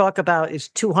what we talk about is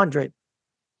 200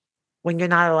 when you're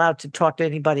not allowed to talk to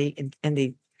anybody in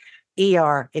the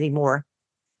ER anymore.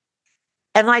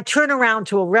 And I turn around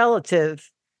to a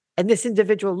relative and this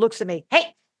individual looks at me,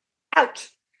 hey, out.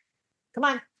 Come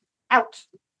on, out.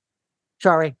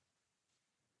 Sorry.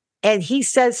 And he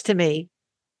says to me,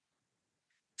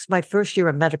 it's my first year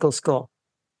of medical school.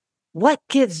 What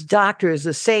gives doctors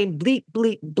the same bleep,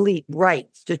 bleep, bleep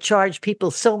rights to charge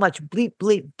people so much bleep,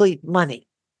 bleep, bleep money?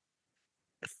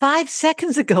 5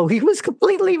 seconds ago, he was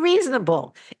completely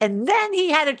reasonable. And then he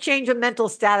had a change of mental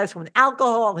status when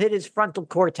alcohol hit his frontal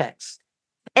cortex.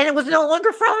 And it was no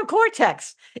longer frontal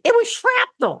cortex. It was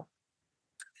shrapnel.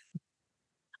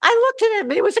 I looked at him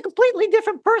and he was a completely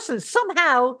different person.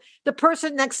 Somehow the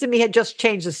person next to me had just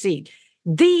changed the seat.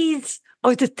 These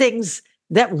are the things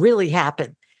that really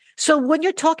happen. So when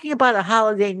you're talking about a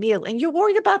holiday meal and you're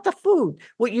worried about the food,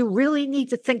 what you really need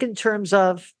to think in terms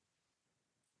of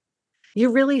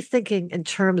You're really thinking in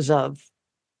terms of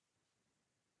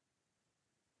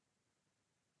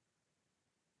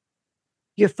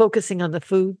you're focusing on the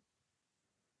food.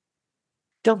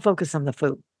 Don't focus on the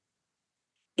food.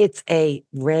 It's a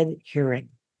red herring.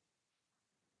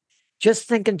 Just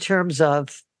think in terms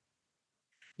of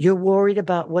you're worried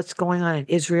about what's going on in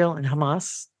Israel and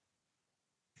Hamas.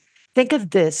 Think of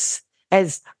this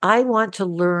as I want to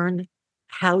learn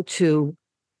how to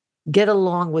get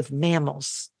along with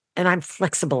mammals, and I'm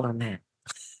flexible on that.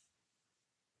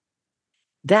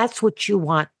 That's what you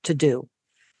want to do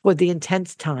for the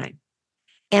intense time.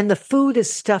 And the food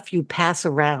is stuff you pass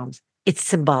around. It's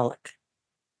symbolic.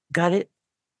 Got it?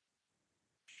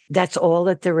 That's all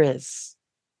that there is.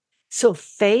 So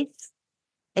faith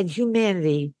and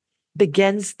humanity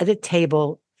begins at a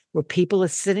table where people are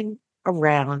sitting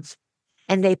around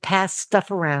and they pass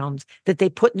stuff around that they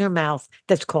put in their mouth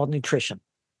that's called nutrition.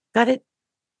 Got it?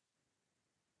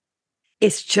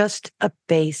 It's just a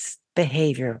base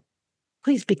behavior.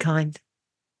 Please be kind.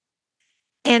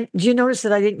 And do you notice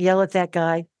that I didn't yell at that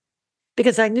guy?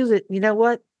 Because I knew that, you know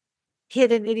what? He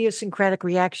had an idiosyncratic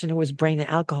reaction to his brain and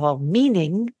alcohol,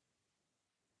 meaning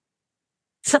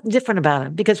something different about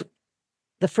him. Because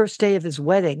the first day of his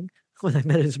wedding, when I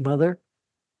met his mother,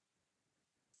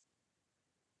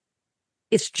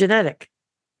 it's genetic.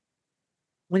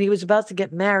 When he was about to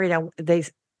get married,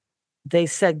 they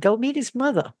said, go meet his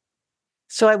mother.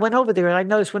 So I went over there and I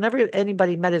noticed whenever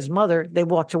anybody met his mother, they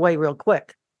walked away real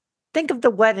quick. Think of the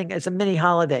wedding as a mini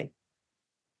holiday.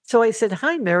 So I said,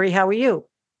 hi, Mary, how are you?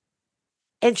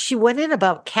 And she went in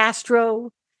about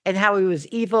Castro and how he was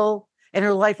evil, and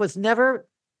her life was never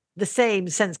the same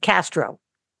since Castro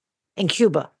in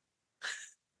Cuba.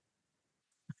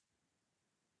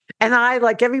 And I,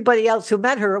 like everybody else who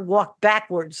met her, walked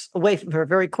backwards away from her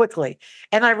very quickly.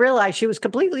 And I realized she was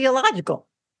completely illogical.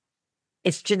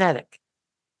 It's genetic.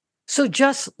 So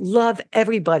just love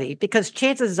everybody, because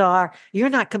chances are you're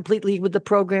not completely with the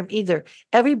program either.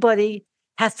 Everybody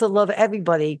has to love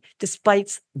everybody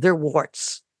despite their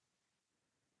warts.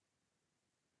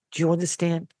 Do you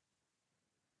understand?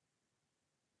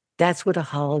 That's what a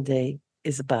holiday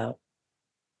is about,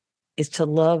 is to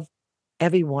love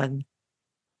everyone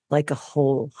like a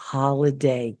whole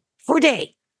holiday for a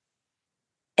day.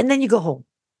 And then you go home.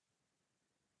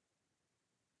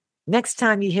 Next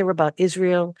time you hear about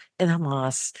Israel and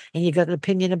Hamas and you got an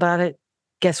opinion about it,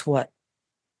 guess what?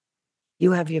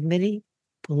 You have your mini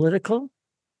political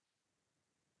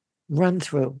run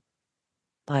through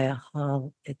by a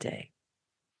holiday.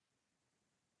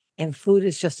 And food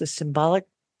is just a symbolic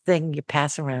thing you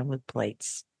pass around with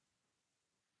plates.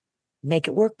 Make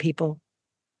it work, people.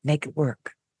 Make it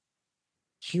work.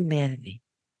 Humanity.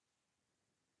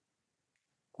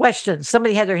 Question.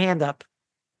 Somebody had their hand up.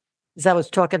 As I was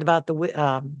talking about the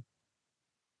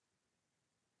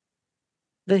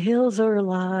hills are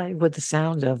alive with the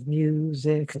sound of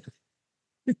music.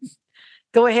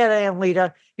 Go ahead,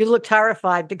 Anlita. You looked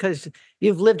horrified because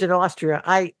you've lived in Austria.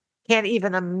 I can't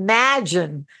even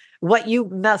imagine what you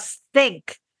must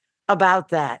think about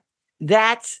that.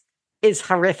 That is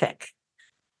horrific.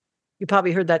 You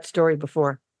probably heard that story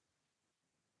before.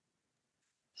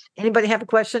 Anybody have a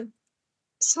question?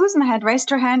 Susan had raised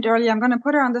her hand earlier. I'm going to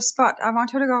put her on the spot. I want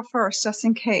her to go first, just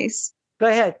in case. Go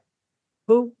ahead.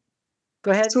 Who? Go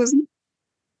ahead. Susan?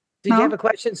 Did you have a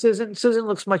question, Susan? Susan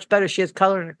looks much better. She has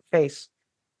color in her face.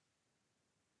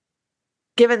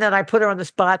 Given that I put her on the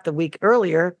spot the week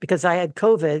earlier because I had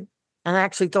COVID and I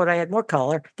actually thought I had more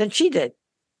color than she did.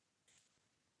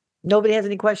 Nobody has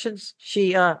any questions?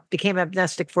 She became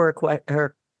amnestic for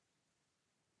her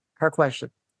question.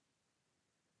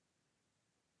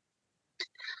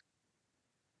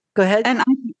 Go ahead. And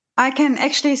I can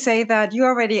actually say that you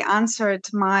already answered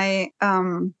my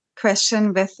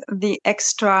question with the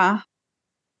extra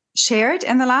shared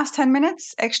in the last 10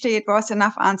 minutes. Actually, it was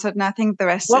enough answered, and I think the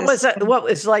rest What was that? What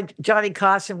was like Johnny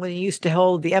Carson when he used to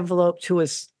hold the envelope to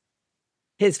his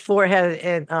forehead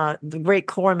and the great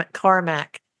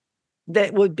Carmack?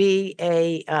 That would be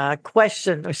a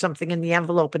question or something in the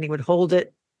envelope, and he would hold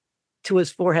it to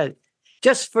his forehead.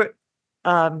 Just for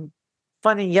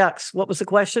fun and yucks, what was the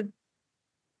question?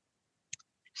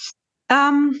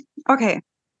 Okay.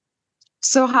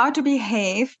 So how to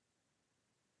behave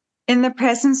in the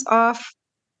presence of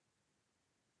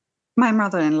my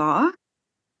mother-in-law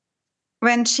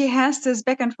when she has this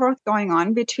back and forth going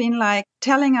on between like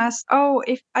telling us, oh,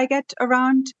 if I get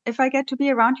to be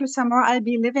around you some more, I'll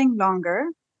be living longer,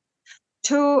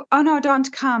 to, oh no,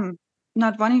 don't come,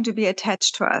 not wanting to be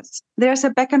attached to us. There's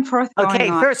a back and forth going on. Okay,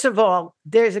 first of all,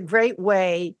 there's a great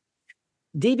way.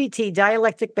 DBT,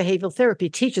 dialectic behavioral therapy,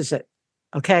 teaches it.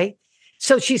 Okay.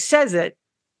 So she says it.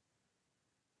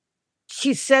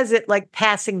 She says it like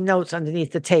passing notes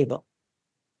underneath the table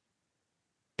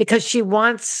because she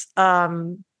wants,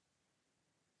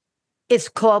 it's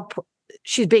called,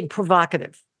 she's being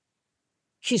provocative.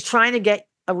 She's trying to get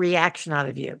a reaction out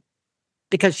of you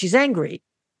because she's angry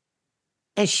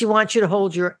and she wants you to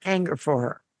hold your anger for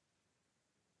her.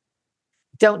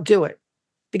 Don't do it.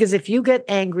 Because if you get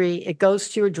angry, it goes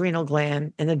to your adrenal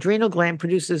gland, and the adrenal gland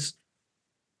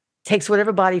takes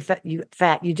whatever body fat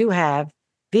you do have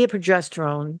via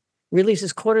progesterone,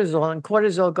 releases cortisol, and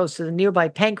cortisol goes to the nearby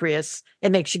pancreas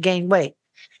and makes you gain weight.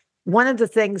 One of the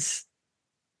things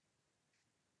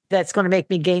that's going to make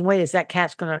me gain weight is that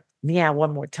cat's going to meow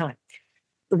one more time.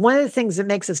 One of the things that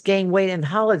makes us gain weight in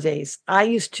holidays, I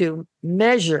used to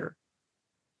measure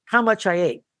how much I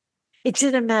ate. It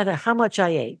didn't matter how much I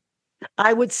ate.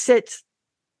 I would sit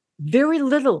very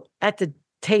little at the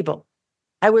table.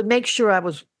 I would make sure I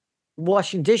was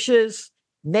washing dishes,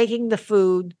 making the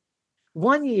food.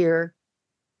 One year,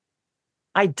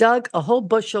 I dug a whole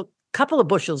couple of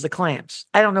bushels of clams.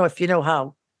 I don't know if you know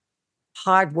how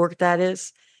hard work that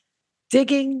is.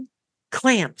 Digging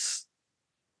clams.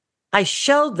 I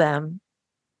shelled them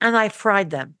and I fried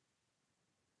them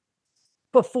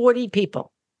for 40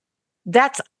 people.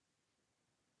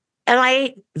 And I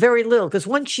ate very little because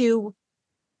once you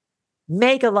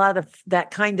make a lot of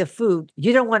that kind of food,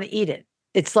 you don't want to eat it.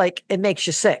 It's like it makes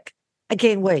you sick. I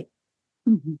gain weight.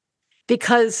 Mm-hmm.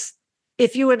 Because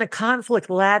if you're in a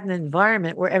conflict-laden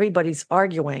environment where everybody's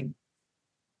arguing,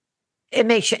 it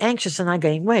makes you anxious and I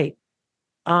gain weight.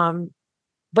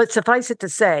 But suffice it to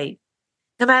say,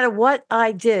 no matter what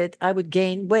I did, I would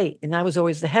gain weight, and I was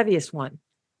always the heaviest one.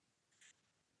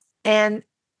 And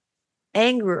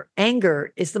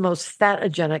anger is the most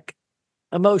fatogenic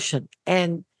emotion.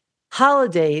 And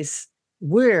holidays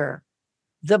were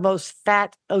the most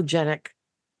fatogenic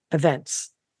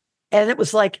events. And it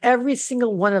was like every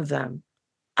single one of them,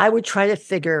 I would try to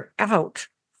figure out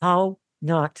how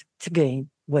not to gain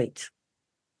weight.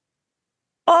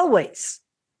 Always.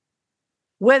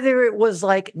 Whether it was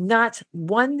like not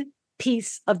one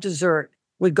piece of dessert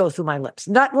would go through my lips.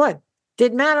 Not one.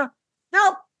 Didn't matter.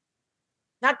 No,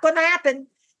 not going to happen.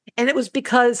 And it was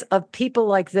because of people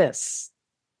like this.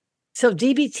 So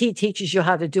DBT teaches you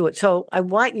how to do it. So I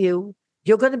want you're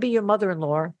going to be your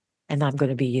mother-in-law, and I'm going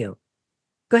to be you.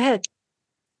 Go ahead.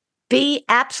 Be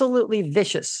absolutely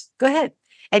vicious. Go ahead.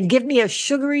 And give me a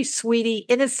sugary, sweetie,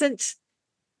 innocent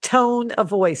tone of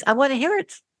voice. I want to hear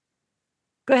it.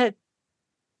 Go ahead.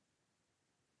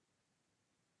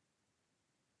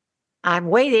 I'm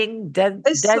waiting.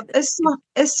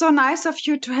 It's so nice of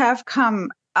you to have come.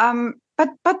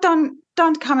 But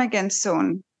don't come again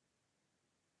soon.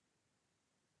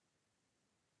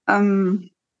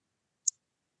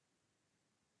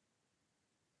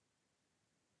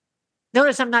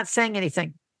 Notice I'm not saying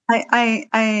anything.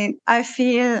 I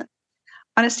feel,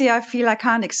 honestly, I feel I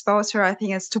can't expose her. I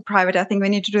think it's too private. I think we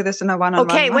need to do this in a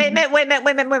one-on-one. Okay, wait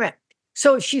a minute.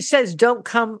 So she says, don't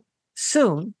come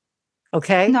soon.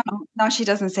 Okay. No, she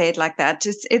doesn't say it like that.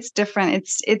 It's different.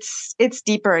 It's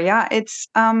deeper. Yeah.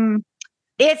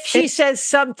 If she says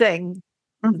something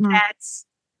that's,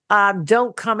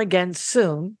 don't come again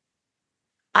soon,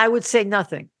 I would say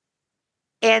nothing.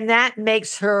 And that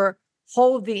makes her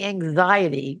hold the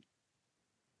anxiety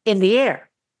in the air.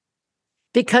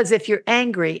 Because if you're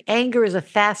angry, anger is a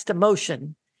fast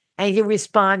emotion and you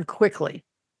respond quickly.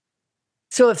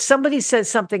 So if somebody says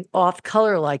something off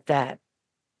color like that,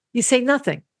 you say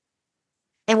nothing.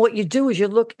 And what you do is you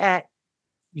look at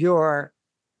your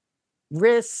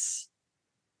wrists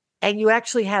and you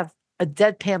actually have a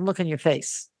deadpan look on your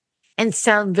face and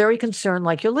sound very concerned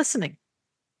like you're listening.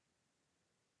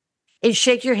 And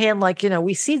shake your hand like,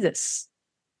 we see this.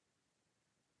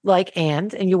 Like,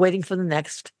 and you're waiting for the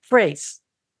next phrase.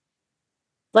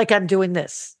 Like I'm doing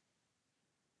this.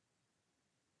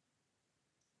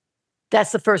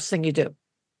 That's the first thing you do.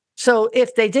 So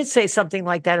if they did say something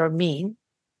like that or mean,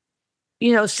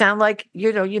 sound like,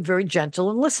 you're very gentle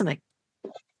and listening.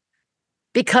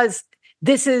 Because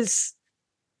this is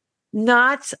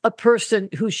not a person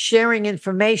who's sharing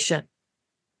information.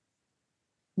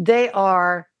 They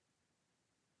are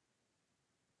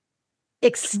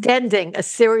extending a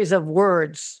series of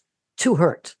words to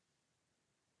hurt.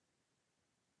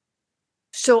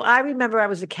 So I remember I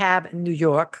was a cab in New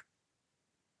York.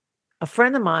 A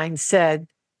friend of mine said,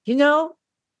 you're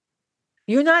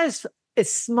not as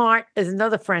smart as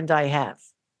another friend I have.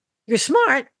 You're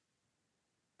smart,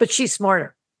 but she's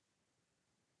smarter.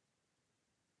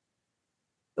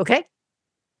 Okay?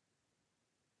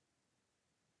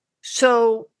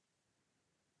 So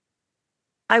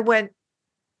I went,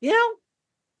 you know,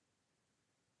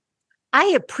 I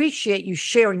appreciate you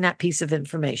sharing that piece of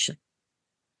information.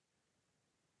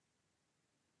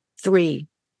 3,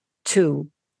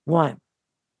 2, 1.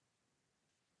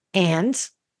 And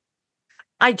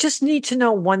I just need to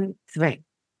know one thing.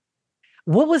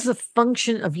 What was the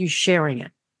function of you sharing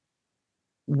it?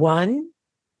 1,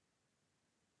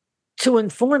 to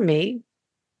inform me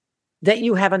that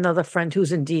you have another friend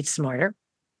who's indeed smarter.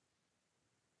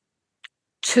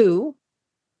 2,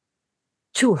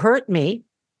 to hurt me.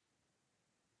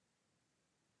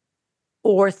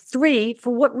 Or 3,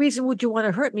 for what reason would you want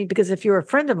to hurt me? Because if you're a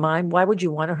friend of mine, why would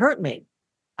you want to hurt me?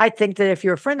 I think that if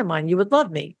you're a friend of mine, you would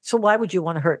love me. So why would you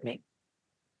want to hurt me?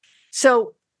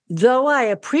 So though I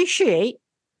appreciate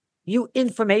you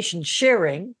information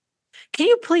sharing, can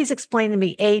you please explain to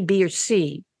me A, B, or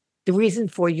C, the reason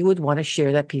for you would want to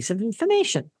share that piece of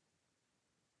information?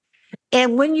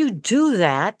 And when you do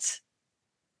that,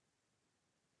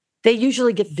 they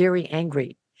usually get very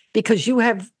angry because you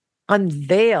have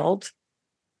unveiled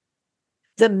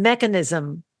the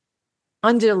mechanism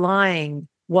underlying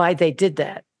why they did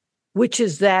that, which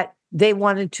is that they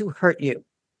wanted to hurt you.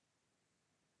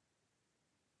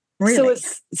 Really? So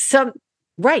it's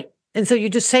right. And so you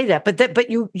just say that, but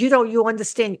you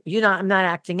understand, I'm not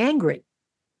acting angry.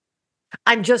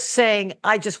 I'm just saying,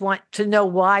 I just want to know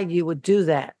why you would do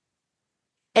that.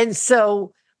 And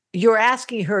so you're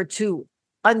asking her to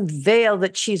unveil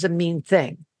that she's a mean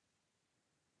thing.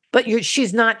 But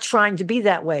she's not trying to be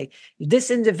that way. This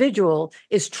individual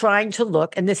is trying to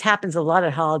look, and this happens a lot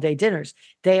at holiday dinners.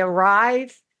 They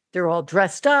arrive, they're all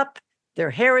dressed up, their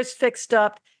hair is fixed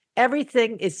up,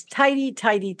 everything is tidy,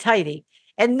 tidy, tidy.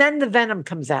 And then the venom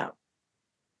comes out,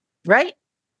 right?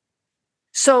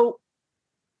 So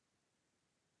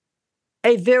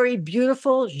a very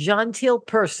beautiful, genteel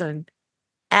person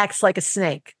acts like a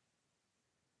snake.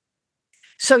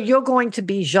 So you're going to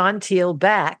be genteel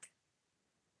back.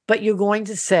 But you're going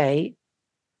to say,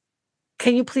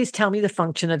 can you please tell me the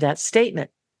function of that statement?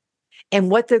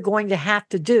 And what they're going to have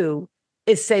to do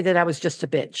is say that I was just a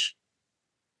bitch.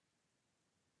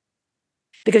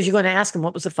 Because you're going to ask them,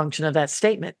 what was the function of that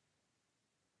statement?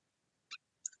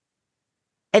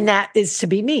 And that is to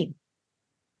be mean.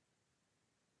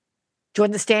 Do you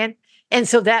understand? And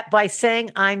so that by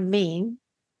saying I'm mean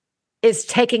is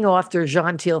taking off their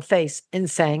genteel face and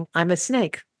saying I'm a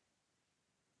snake.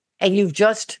 And you've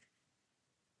just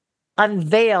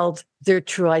unveiled their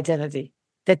true identity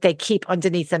that they keep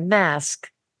underneath a mask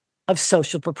of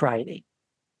social propriety.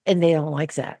 And they don't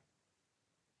like that.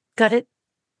 Got it?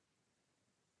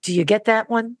 Do you get that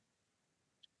one?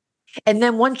 And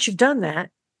then once you've done that,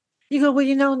 you go,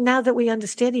 well, now that we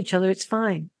understand each other, it's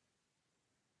fine.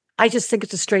 I just think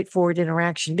it's a straightforward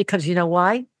interaction because you know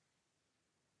why?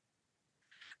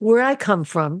 Where I come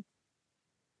from,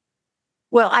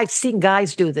 well, I've seen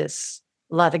guys do this.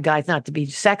 A lot of guys, not to be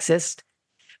sexist,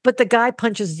 but the guy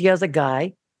punches the other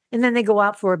guy and then they go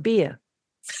out for a beer.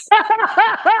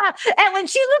 And when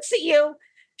she looks at you,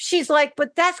 she's like,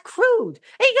 but that's crude.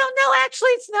 And you go, no, actually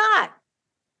it's not.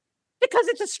 Because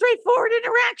it's a straightforward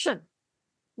interaction.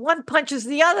 One punches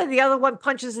the other one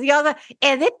punches the other,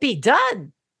 and it be done.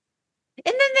 And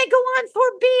then they go on for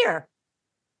a beer.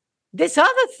 This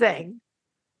other thing,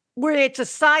 where it's a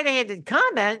side-handed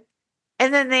comment,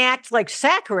 and then they act like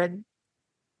saccharine,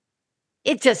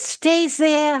 it just stays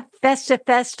there,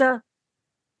 festa.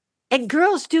 And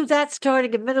girls do that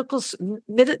starting in middle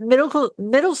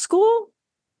school.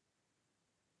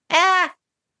 I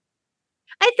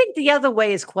think the other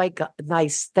way is quite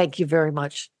nice. Thank you very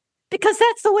much. Because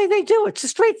that's the way they do it. It's a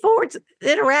straightforward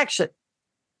interaction.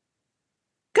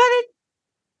 Got it?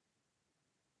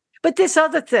 But this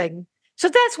other thing, so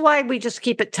that's why we just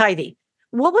keep it tidy.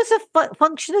 What was the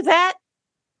function of that?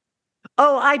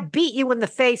 Oh, I beat you in the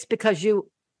face because you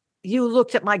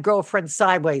looked at my girlfriend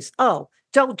sideways. Oh,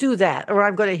 don't do that or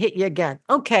I'm going to hit you again.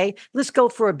 Okay, let's go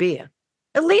for a beer.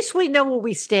 At least we know where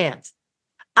we stand.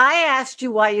 I asked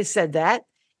you why you said that.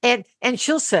 And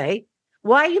she'll say,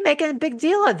 why are you making a big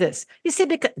deal of this? You say,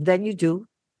 because then you do.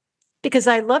 Because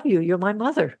I love you. You're my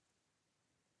mother.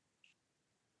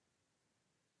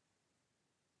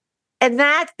 And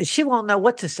that, she won't know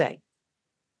what to say.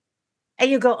 And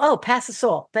you go, oh, pass the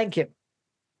salt. Thank you.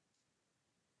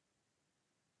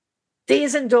 D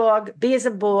as in dog, B as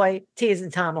in boy, T as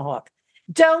in tomahawk.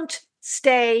 Don't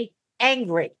stay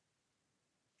angry.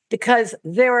 Because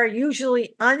there are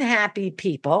usually unhappy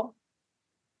people.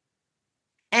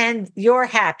 And you're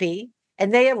happy.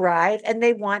 And they arrive and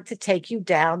they want to take you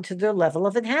down to their level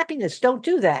of unhappiness. Don't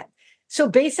do that. So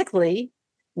basically,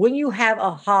 when you have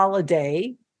a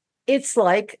holiday it's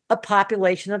like a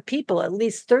population of people. At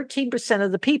least 13%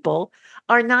 of the people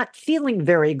are not feeling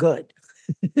very good.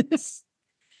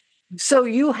 So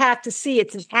you have to see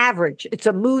it's an average. It's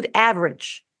a mood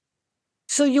average.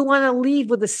 So you want to leave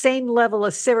with the same level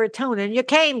of serotonin you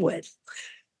came with.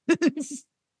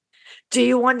 Do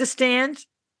you understand?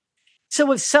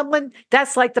 So if someone,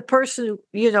 that's like the person who,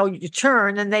 you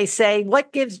turn and they say,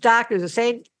 what gives doctors the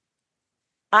same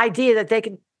idea that they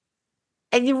can,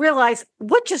 and you realize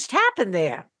what just happened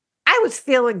there? I was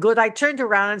feeling good. I turned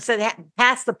around and said,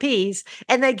 pass the peas.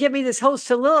 And they give me this whole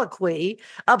soliloquy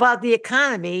about the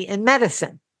economy and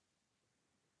medicine.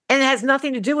 And it has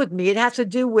nothing to do with me. It has to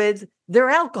do with their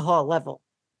alcohol level.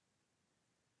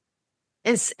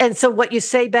 And so what you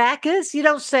say back is, you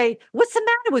don't say, what's the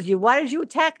matter with you? Why did you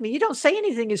attack me? You don't say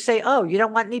anything. You say, oh, you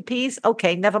don't want any peas?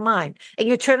 Okay, never mind. And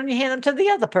you turn and you hand them to the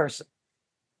other person.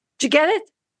 Did you get it?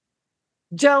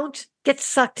 Don't get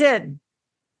sucked in.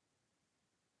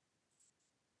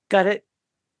 Got it?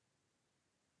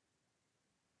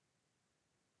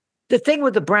 The thing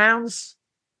with the Browns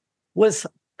was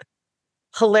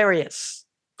hilarious.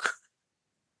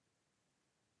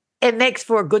 It makes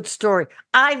for a good story.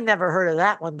 I've never heard of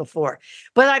that one before.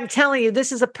 But I'm telling you,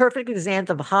 this is a perfect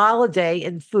example of holiday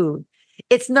and food.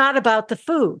 It's not about the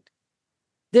food.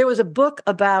 There was a book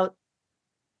about,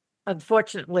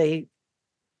 unfortunately,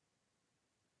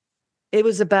 it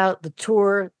was about the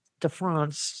Tour de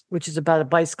France, which is about a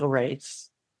bicycle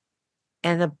race.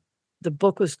 And the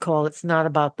book was called It's Not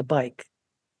About the Bike.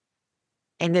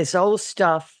 And there's old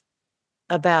stuff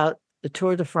about the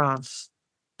Tour de France,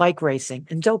 bike racing,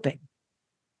 and doping.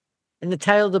 And the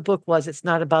title of the book was It's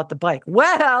Not About the Bike.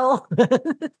 Well,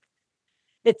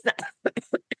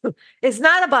 it's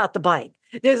not about the bike.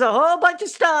 There's a whole bunch of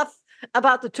stuff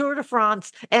about the Tour de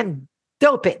France and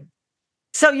doping.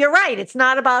 So you're right. It's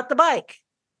not about the bike.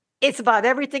 It's about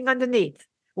everything underneath.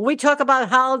 When we talk about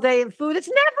holiday and food, it's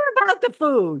never about the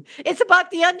food. It's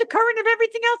about the undercurrent of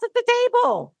everything else at the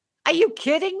table. Are you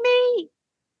kidding me?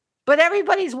 But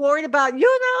everybody's worried about,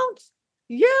 you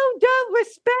don't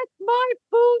respect my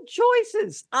food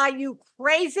choices. Are you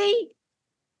crazy?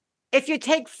 If you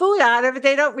take food out of it,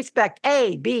 they don't respect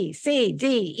A, B, C,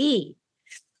 D, E.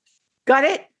 Got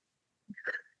it?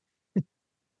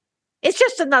 It's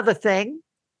just another thing.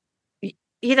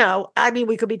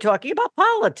 We could be talking about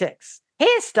politics,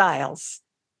 hairstyles,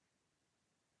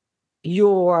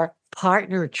 your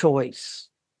partner choice.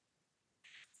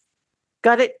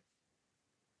 Got it?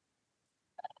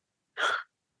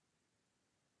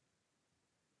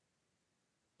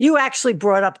 You actually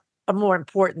brought up a more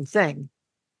important thing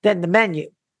than the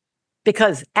menu,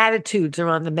 because attitudes are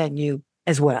on the menu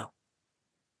as well.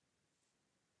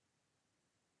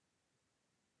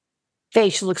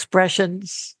 Facial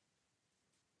expressions.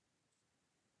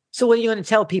 So what are you going to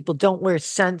tell people? Don't wear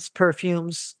scents,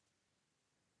 perfumes.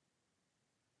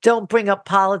 Don't bring up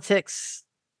politics.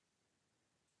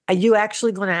 Are you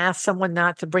actually going to ask someone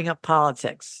not to bring up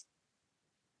politics?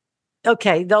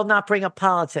 Okay, they'll not bring up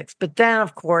politics. But then,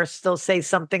 of course, they'll say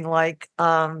something like,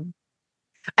 how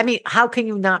can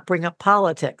you not bring up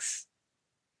politics?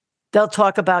 They'll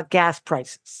talk about gas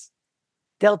prices.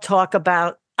 They'll talk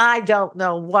about, I don't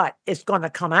know what is going to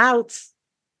come out.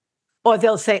 Or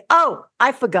they'll say, oh,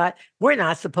 I forgot, we're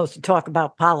not supposed to talk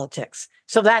about politics.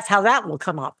 So that's how that will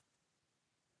come up.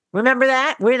 Remember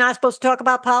that? We're not supposed to talk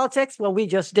about politics? Well, we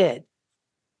just did.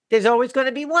 There's always going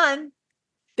to be one,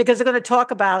 because they're going to talk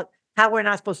about how we're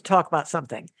not supposed to talk about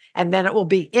something. And then it will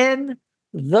be in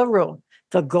the room.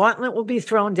 The gauntlet will be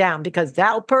thrown down, because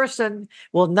that person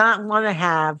will not want to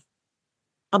have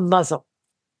a muzzle.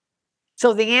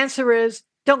 So the answer is,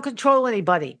 don't control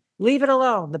anybody. Leave it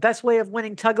alone. The best way of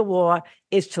winning tug of war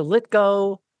is to let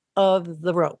go of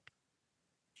the rope.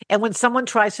 And when someone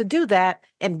tries to do that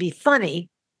and be funny,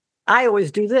 I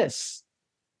always do this.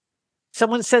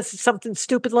 Someone says something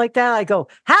stupid like that, I go,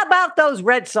 how about those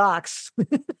Red Sox?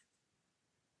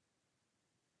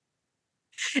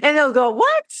 And they'll go,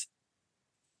 what?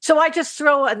 So I just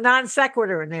throw a non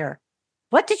sequitur in there.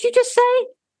 What did you just say?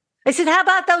 I said, how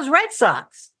about those Red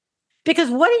Sox?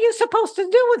 Because what are you supposed to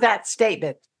do with that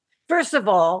statement? First of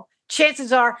all,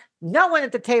 chances are no one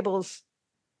at the table's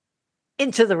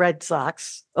into the Red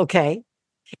Sox, okay?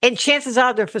 And chances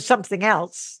are they're for something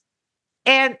else.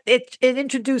 And it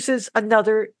introduces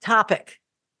another topic.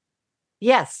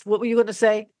 Yes, what were you going to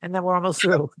say? And then we're almost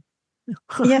through.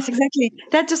 Yes, exactly.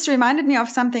 That just reminded me of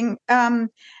something.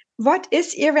 What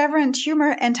is irreverent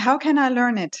humor and how can I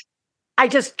learn it? I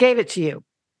just gave it to you.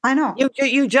 I know.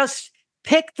 You just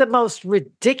pick the most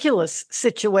ridiculous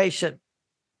situation.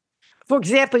 For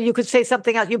example, you could say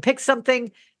something else. You pick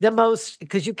something the most,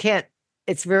 because you can't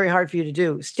it's very hard for you to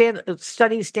do.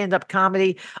 Study stand-up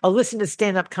comedy or listen to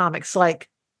stand-up comics. Like,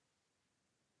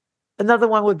 another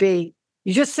one would be,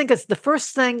 you just think it's the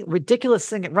first thing, ridiculous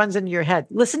thing that runs into your head.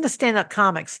 Listen to stand-up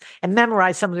comics and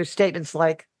memorize some of their statements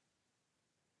like,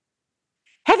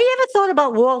 have you ever thought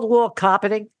about wall-to-wall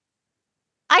carpeting?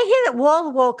 I hear that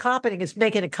wall-to-wall carpeting is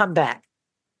making a comeback.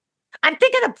 I'm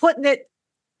thinking of putting it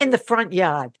in the front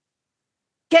yard,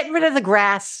 getting rid of the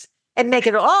grass and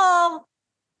making it all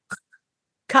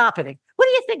carpeting. What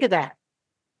do you think of that?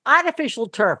 Artificial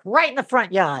turf right in the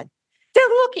front yard. They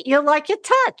look at you like you're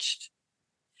touched.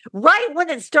 Right when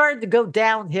it started to go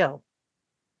downhill,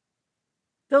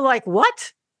 they're like,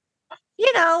 what?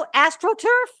 AstroTurf?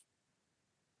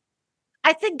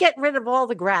 I think getting rid of all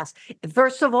the grass.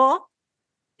 First of all,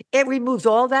 it removes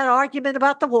all that argument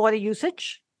about the water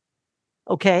usage.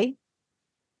 Okay.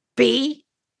 B,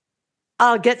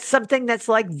 I'll get something that's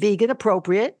like vegan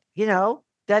appropriate,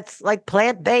 that's like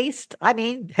plant-based. I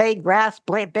mean, hey, grass,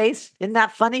 plant-based. Isn't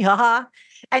that funny? Haha.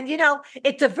 And,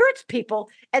 it diverts people.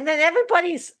 And then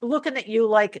everybody's looking at you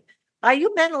like, are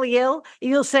you mentally ill?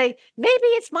 And you'll say, maybe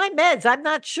it's my meds. I'm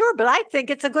not sure, but I think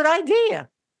it's a good idea.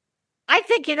 I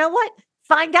think, you know what?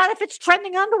 Find out if it's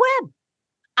trending on the web.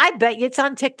 I bet you it's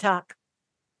on TikTok.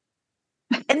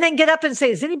 And then get up and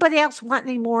say, does anybody else want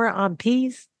any more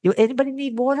peas? Anybody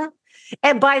need water?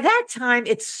 And by that time,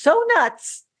 it's so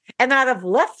nuts and out of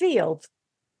left field,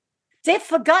 they've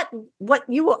forgotten what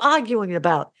you were arguing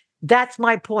about. That's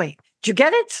my point. Did you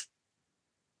get it?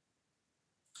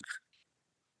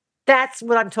 That's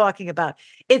what I'm talking about.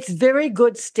 It's very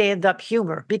good stand-up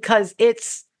humor because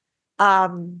it's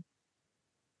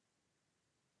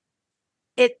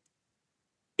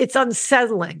it's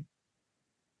unsettling.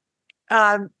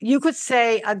 You could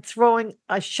say I'm throwing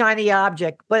a shiny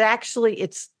object, but actually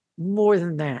it's more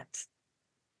than that.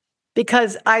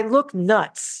 Because I look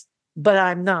nuts, but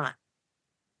I'm not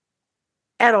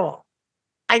at all.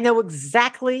 I know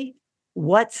exactly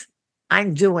what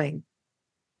I'm doing.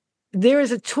 There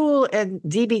is a tool in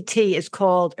DBT, it's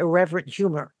called irreverent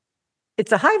humor.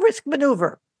 It's a high-risk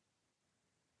maneuver.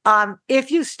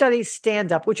 If you study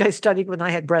stand-up, which I studied when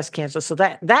I had breast cancer, so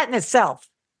that in itself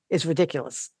is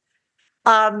ridiculous.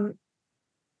 It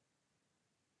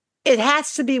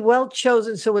has to be well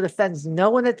chosen so it offends no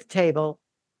one at the table.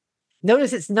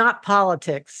 Notice it's not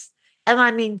politics. And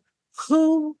I mean,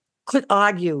 who could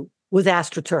argue with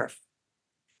AstroTurf?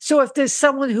 So if there's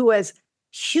someone who has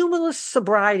humorless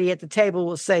sobriety at the table,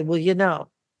 will say, well,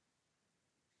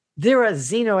 there are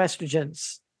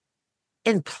xenoestrogens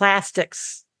in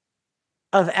plastics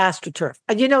of AstroTurf.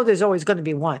 And there's always going to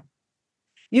be one.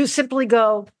 You simply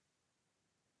go,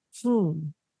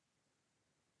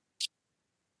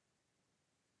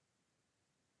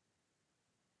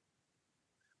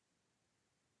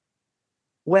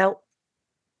 Well,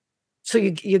 so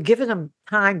you're giving them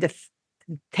time to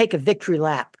take a victory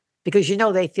lap because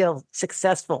they feel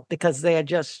successful because they are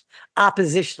just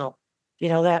oppositional. You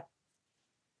know that?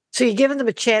 So you're giving them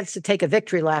a chance to take a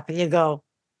victory lap and you go,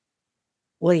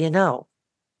 well,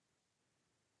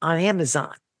 on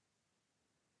Amazon,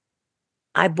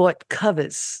 I bought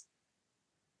covers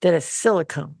that are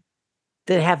silicone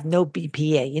that have no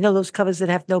BPA. Those covers that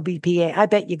have no BPA? I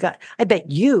bet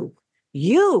you,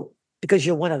 because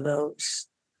you're one of those,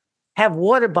 have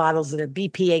water bottles that are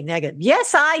BPA negative.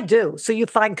 Yes, I do. So you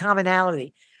find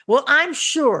commonality. Well, I'm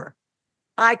sure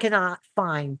I cannot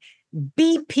find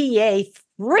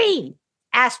BPA-free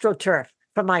AstroTurf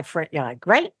from my front yard,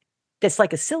 right? That's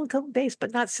like a silicone base,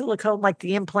 but not silicone like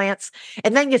the implants.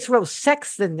 And then you throw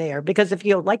sex in there because if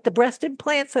you like the breast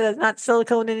implants that are not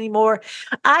silicone anymore,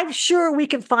 I'm sure we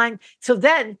can find. So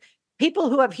then people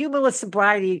who have humorless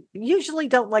sobriety usually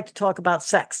don't like to talk about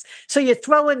sex. So you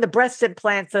throw in the breast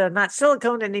implants that are not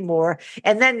silicone anymore,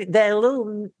 and then they're a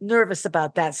little nervous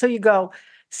about that. So you go,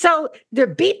 so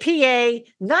they're BPA,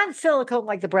 non-silicone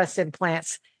like the breast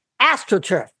implants,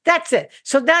 AstroTurf. That's it.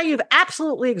 So now you've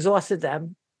absolutely exhausted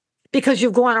them because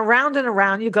you've gone around and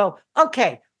around. You go,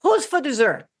 okay, who's for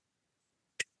dessert?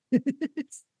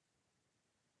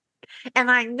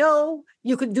 And I know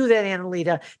you can do that,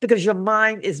 Annalita, because your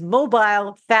mind is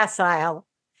mobile, facile.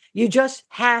 You just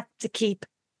have to keep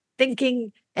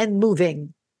thinking and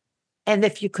moving. And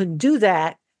if you can do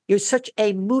that, you're such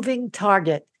a moving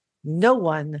target. No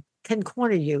one can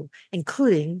corner you,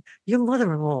 including your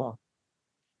mother-in-law.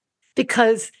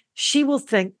 Because she'll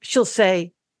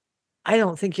say, I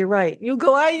don't think you're right. You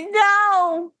go, I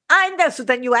know. So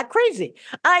then you act crazy.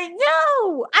 I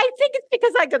know. I think it's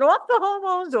because I got off the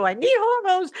hormones or I need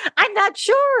hormones. I'm not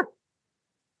sure.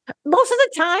 Most of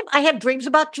the time, I have dreams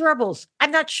about gerbils.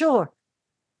 I'm not sure.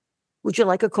 Would you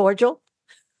like a cordial?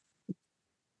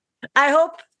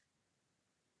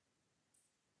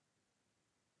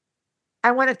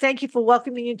 I want to thank you for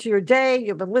welcoming me into your day.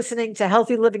 You've been listening to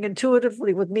Healthy Living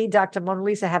Intuitively with me, Dr. Mona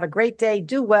Lisa. Have a great day.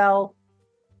 Do well.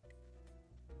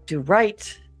 Do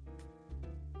right.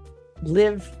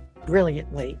 Live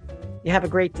brilliantly. You have a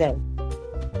great day.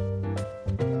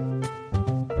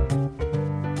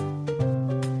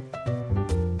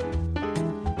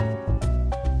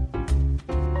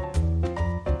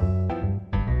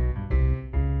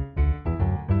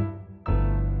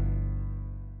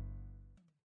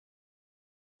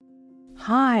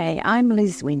 Hi, I'm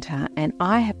Liz Winter, and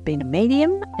I have been a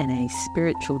medium and a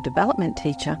spiritual development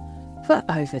teacher for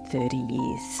over 30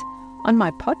 years. On my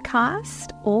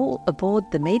podcast, All Aboard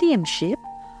the Mediumship,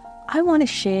 I want to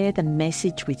share the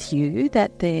message with you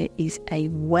that there is a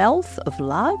wealth of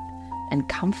love and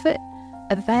comfort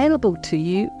available to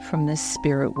you from the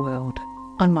spirit world.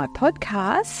 On my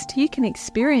podcast, you can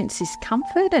experience this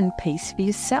comfort and peace for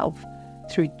yourself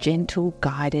through gentle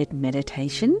guided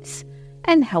meditations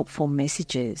and helpful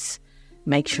messages.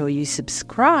 Make sure you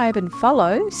subscribe and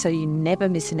follow so you never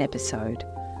miss an episode.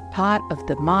 Part of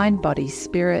the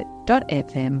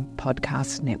mindbodyspirit.fm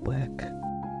podcast network.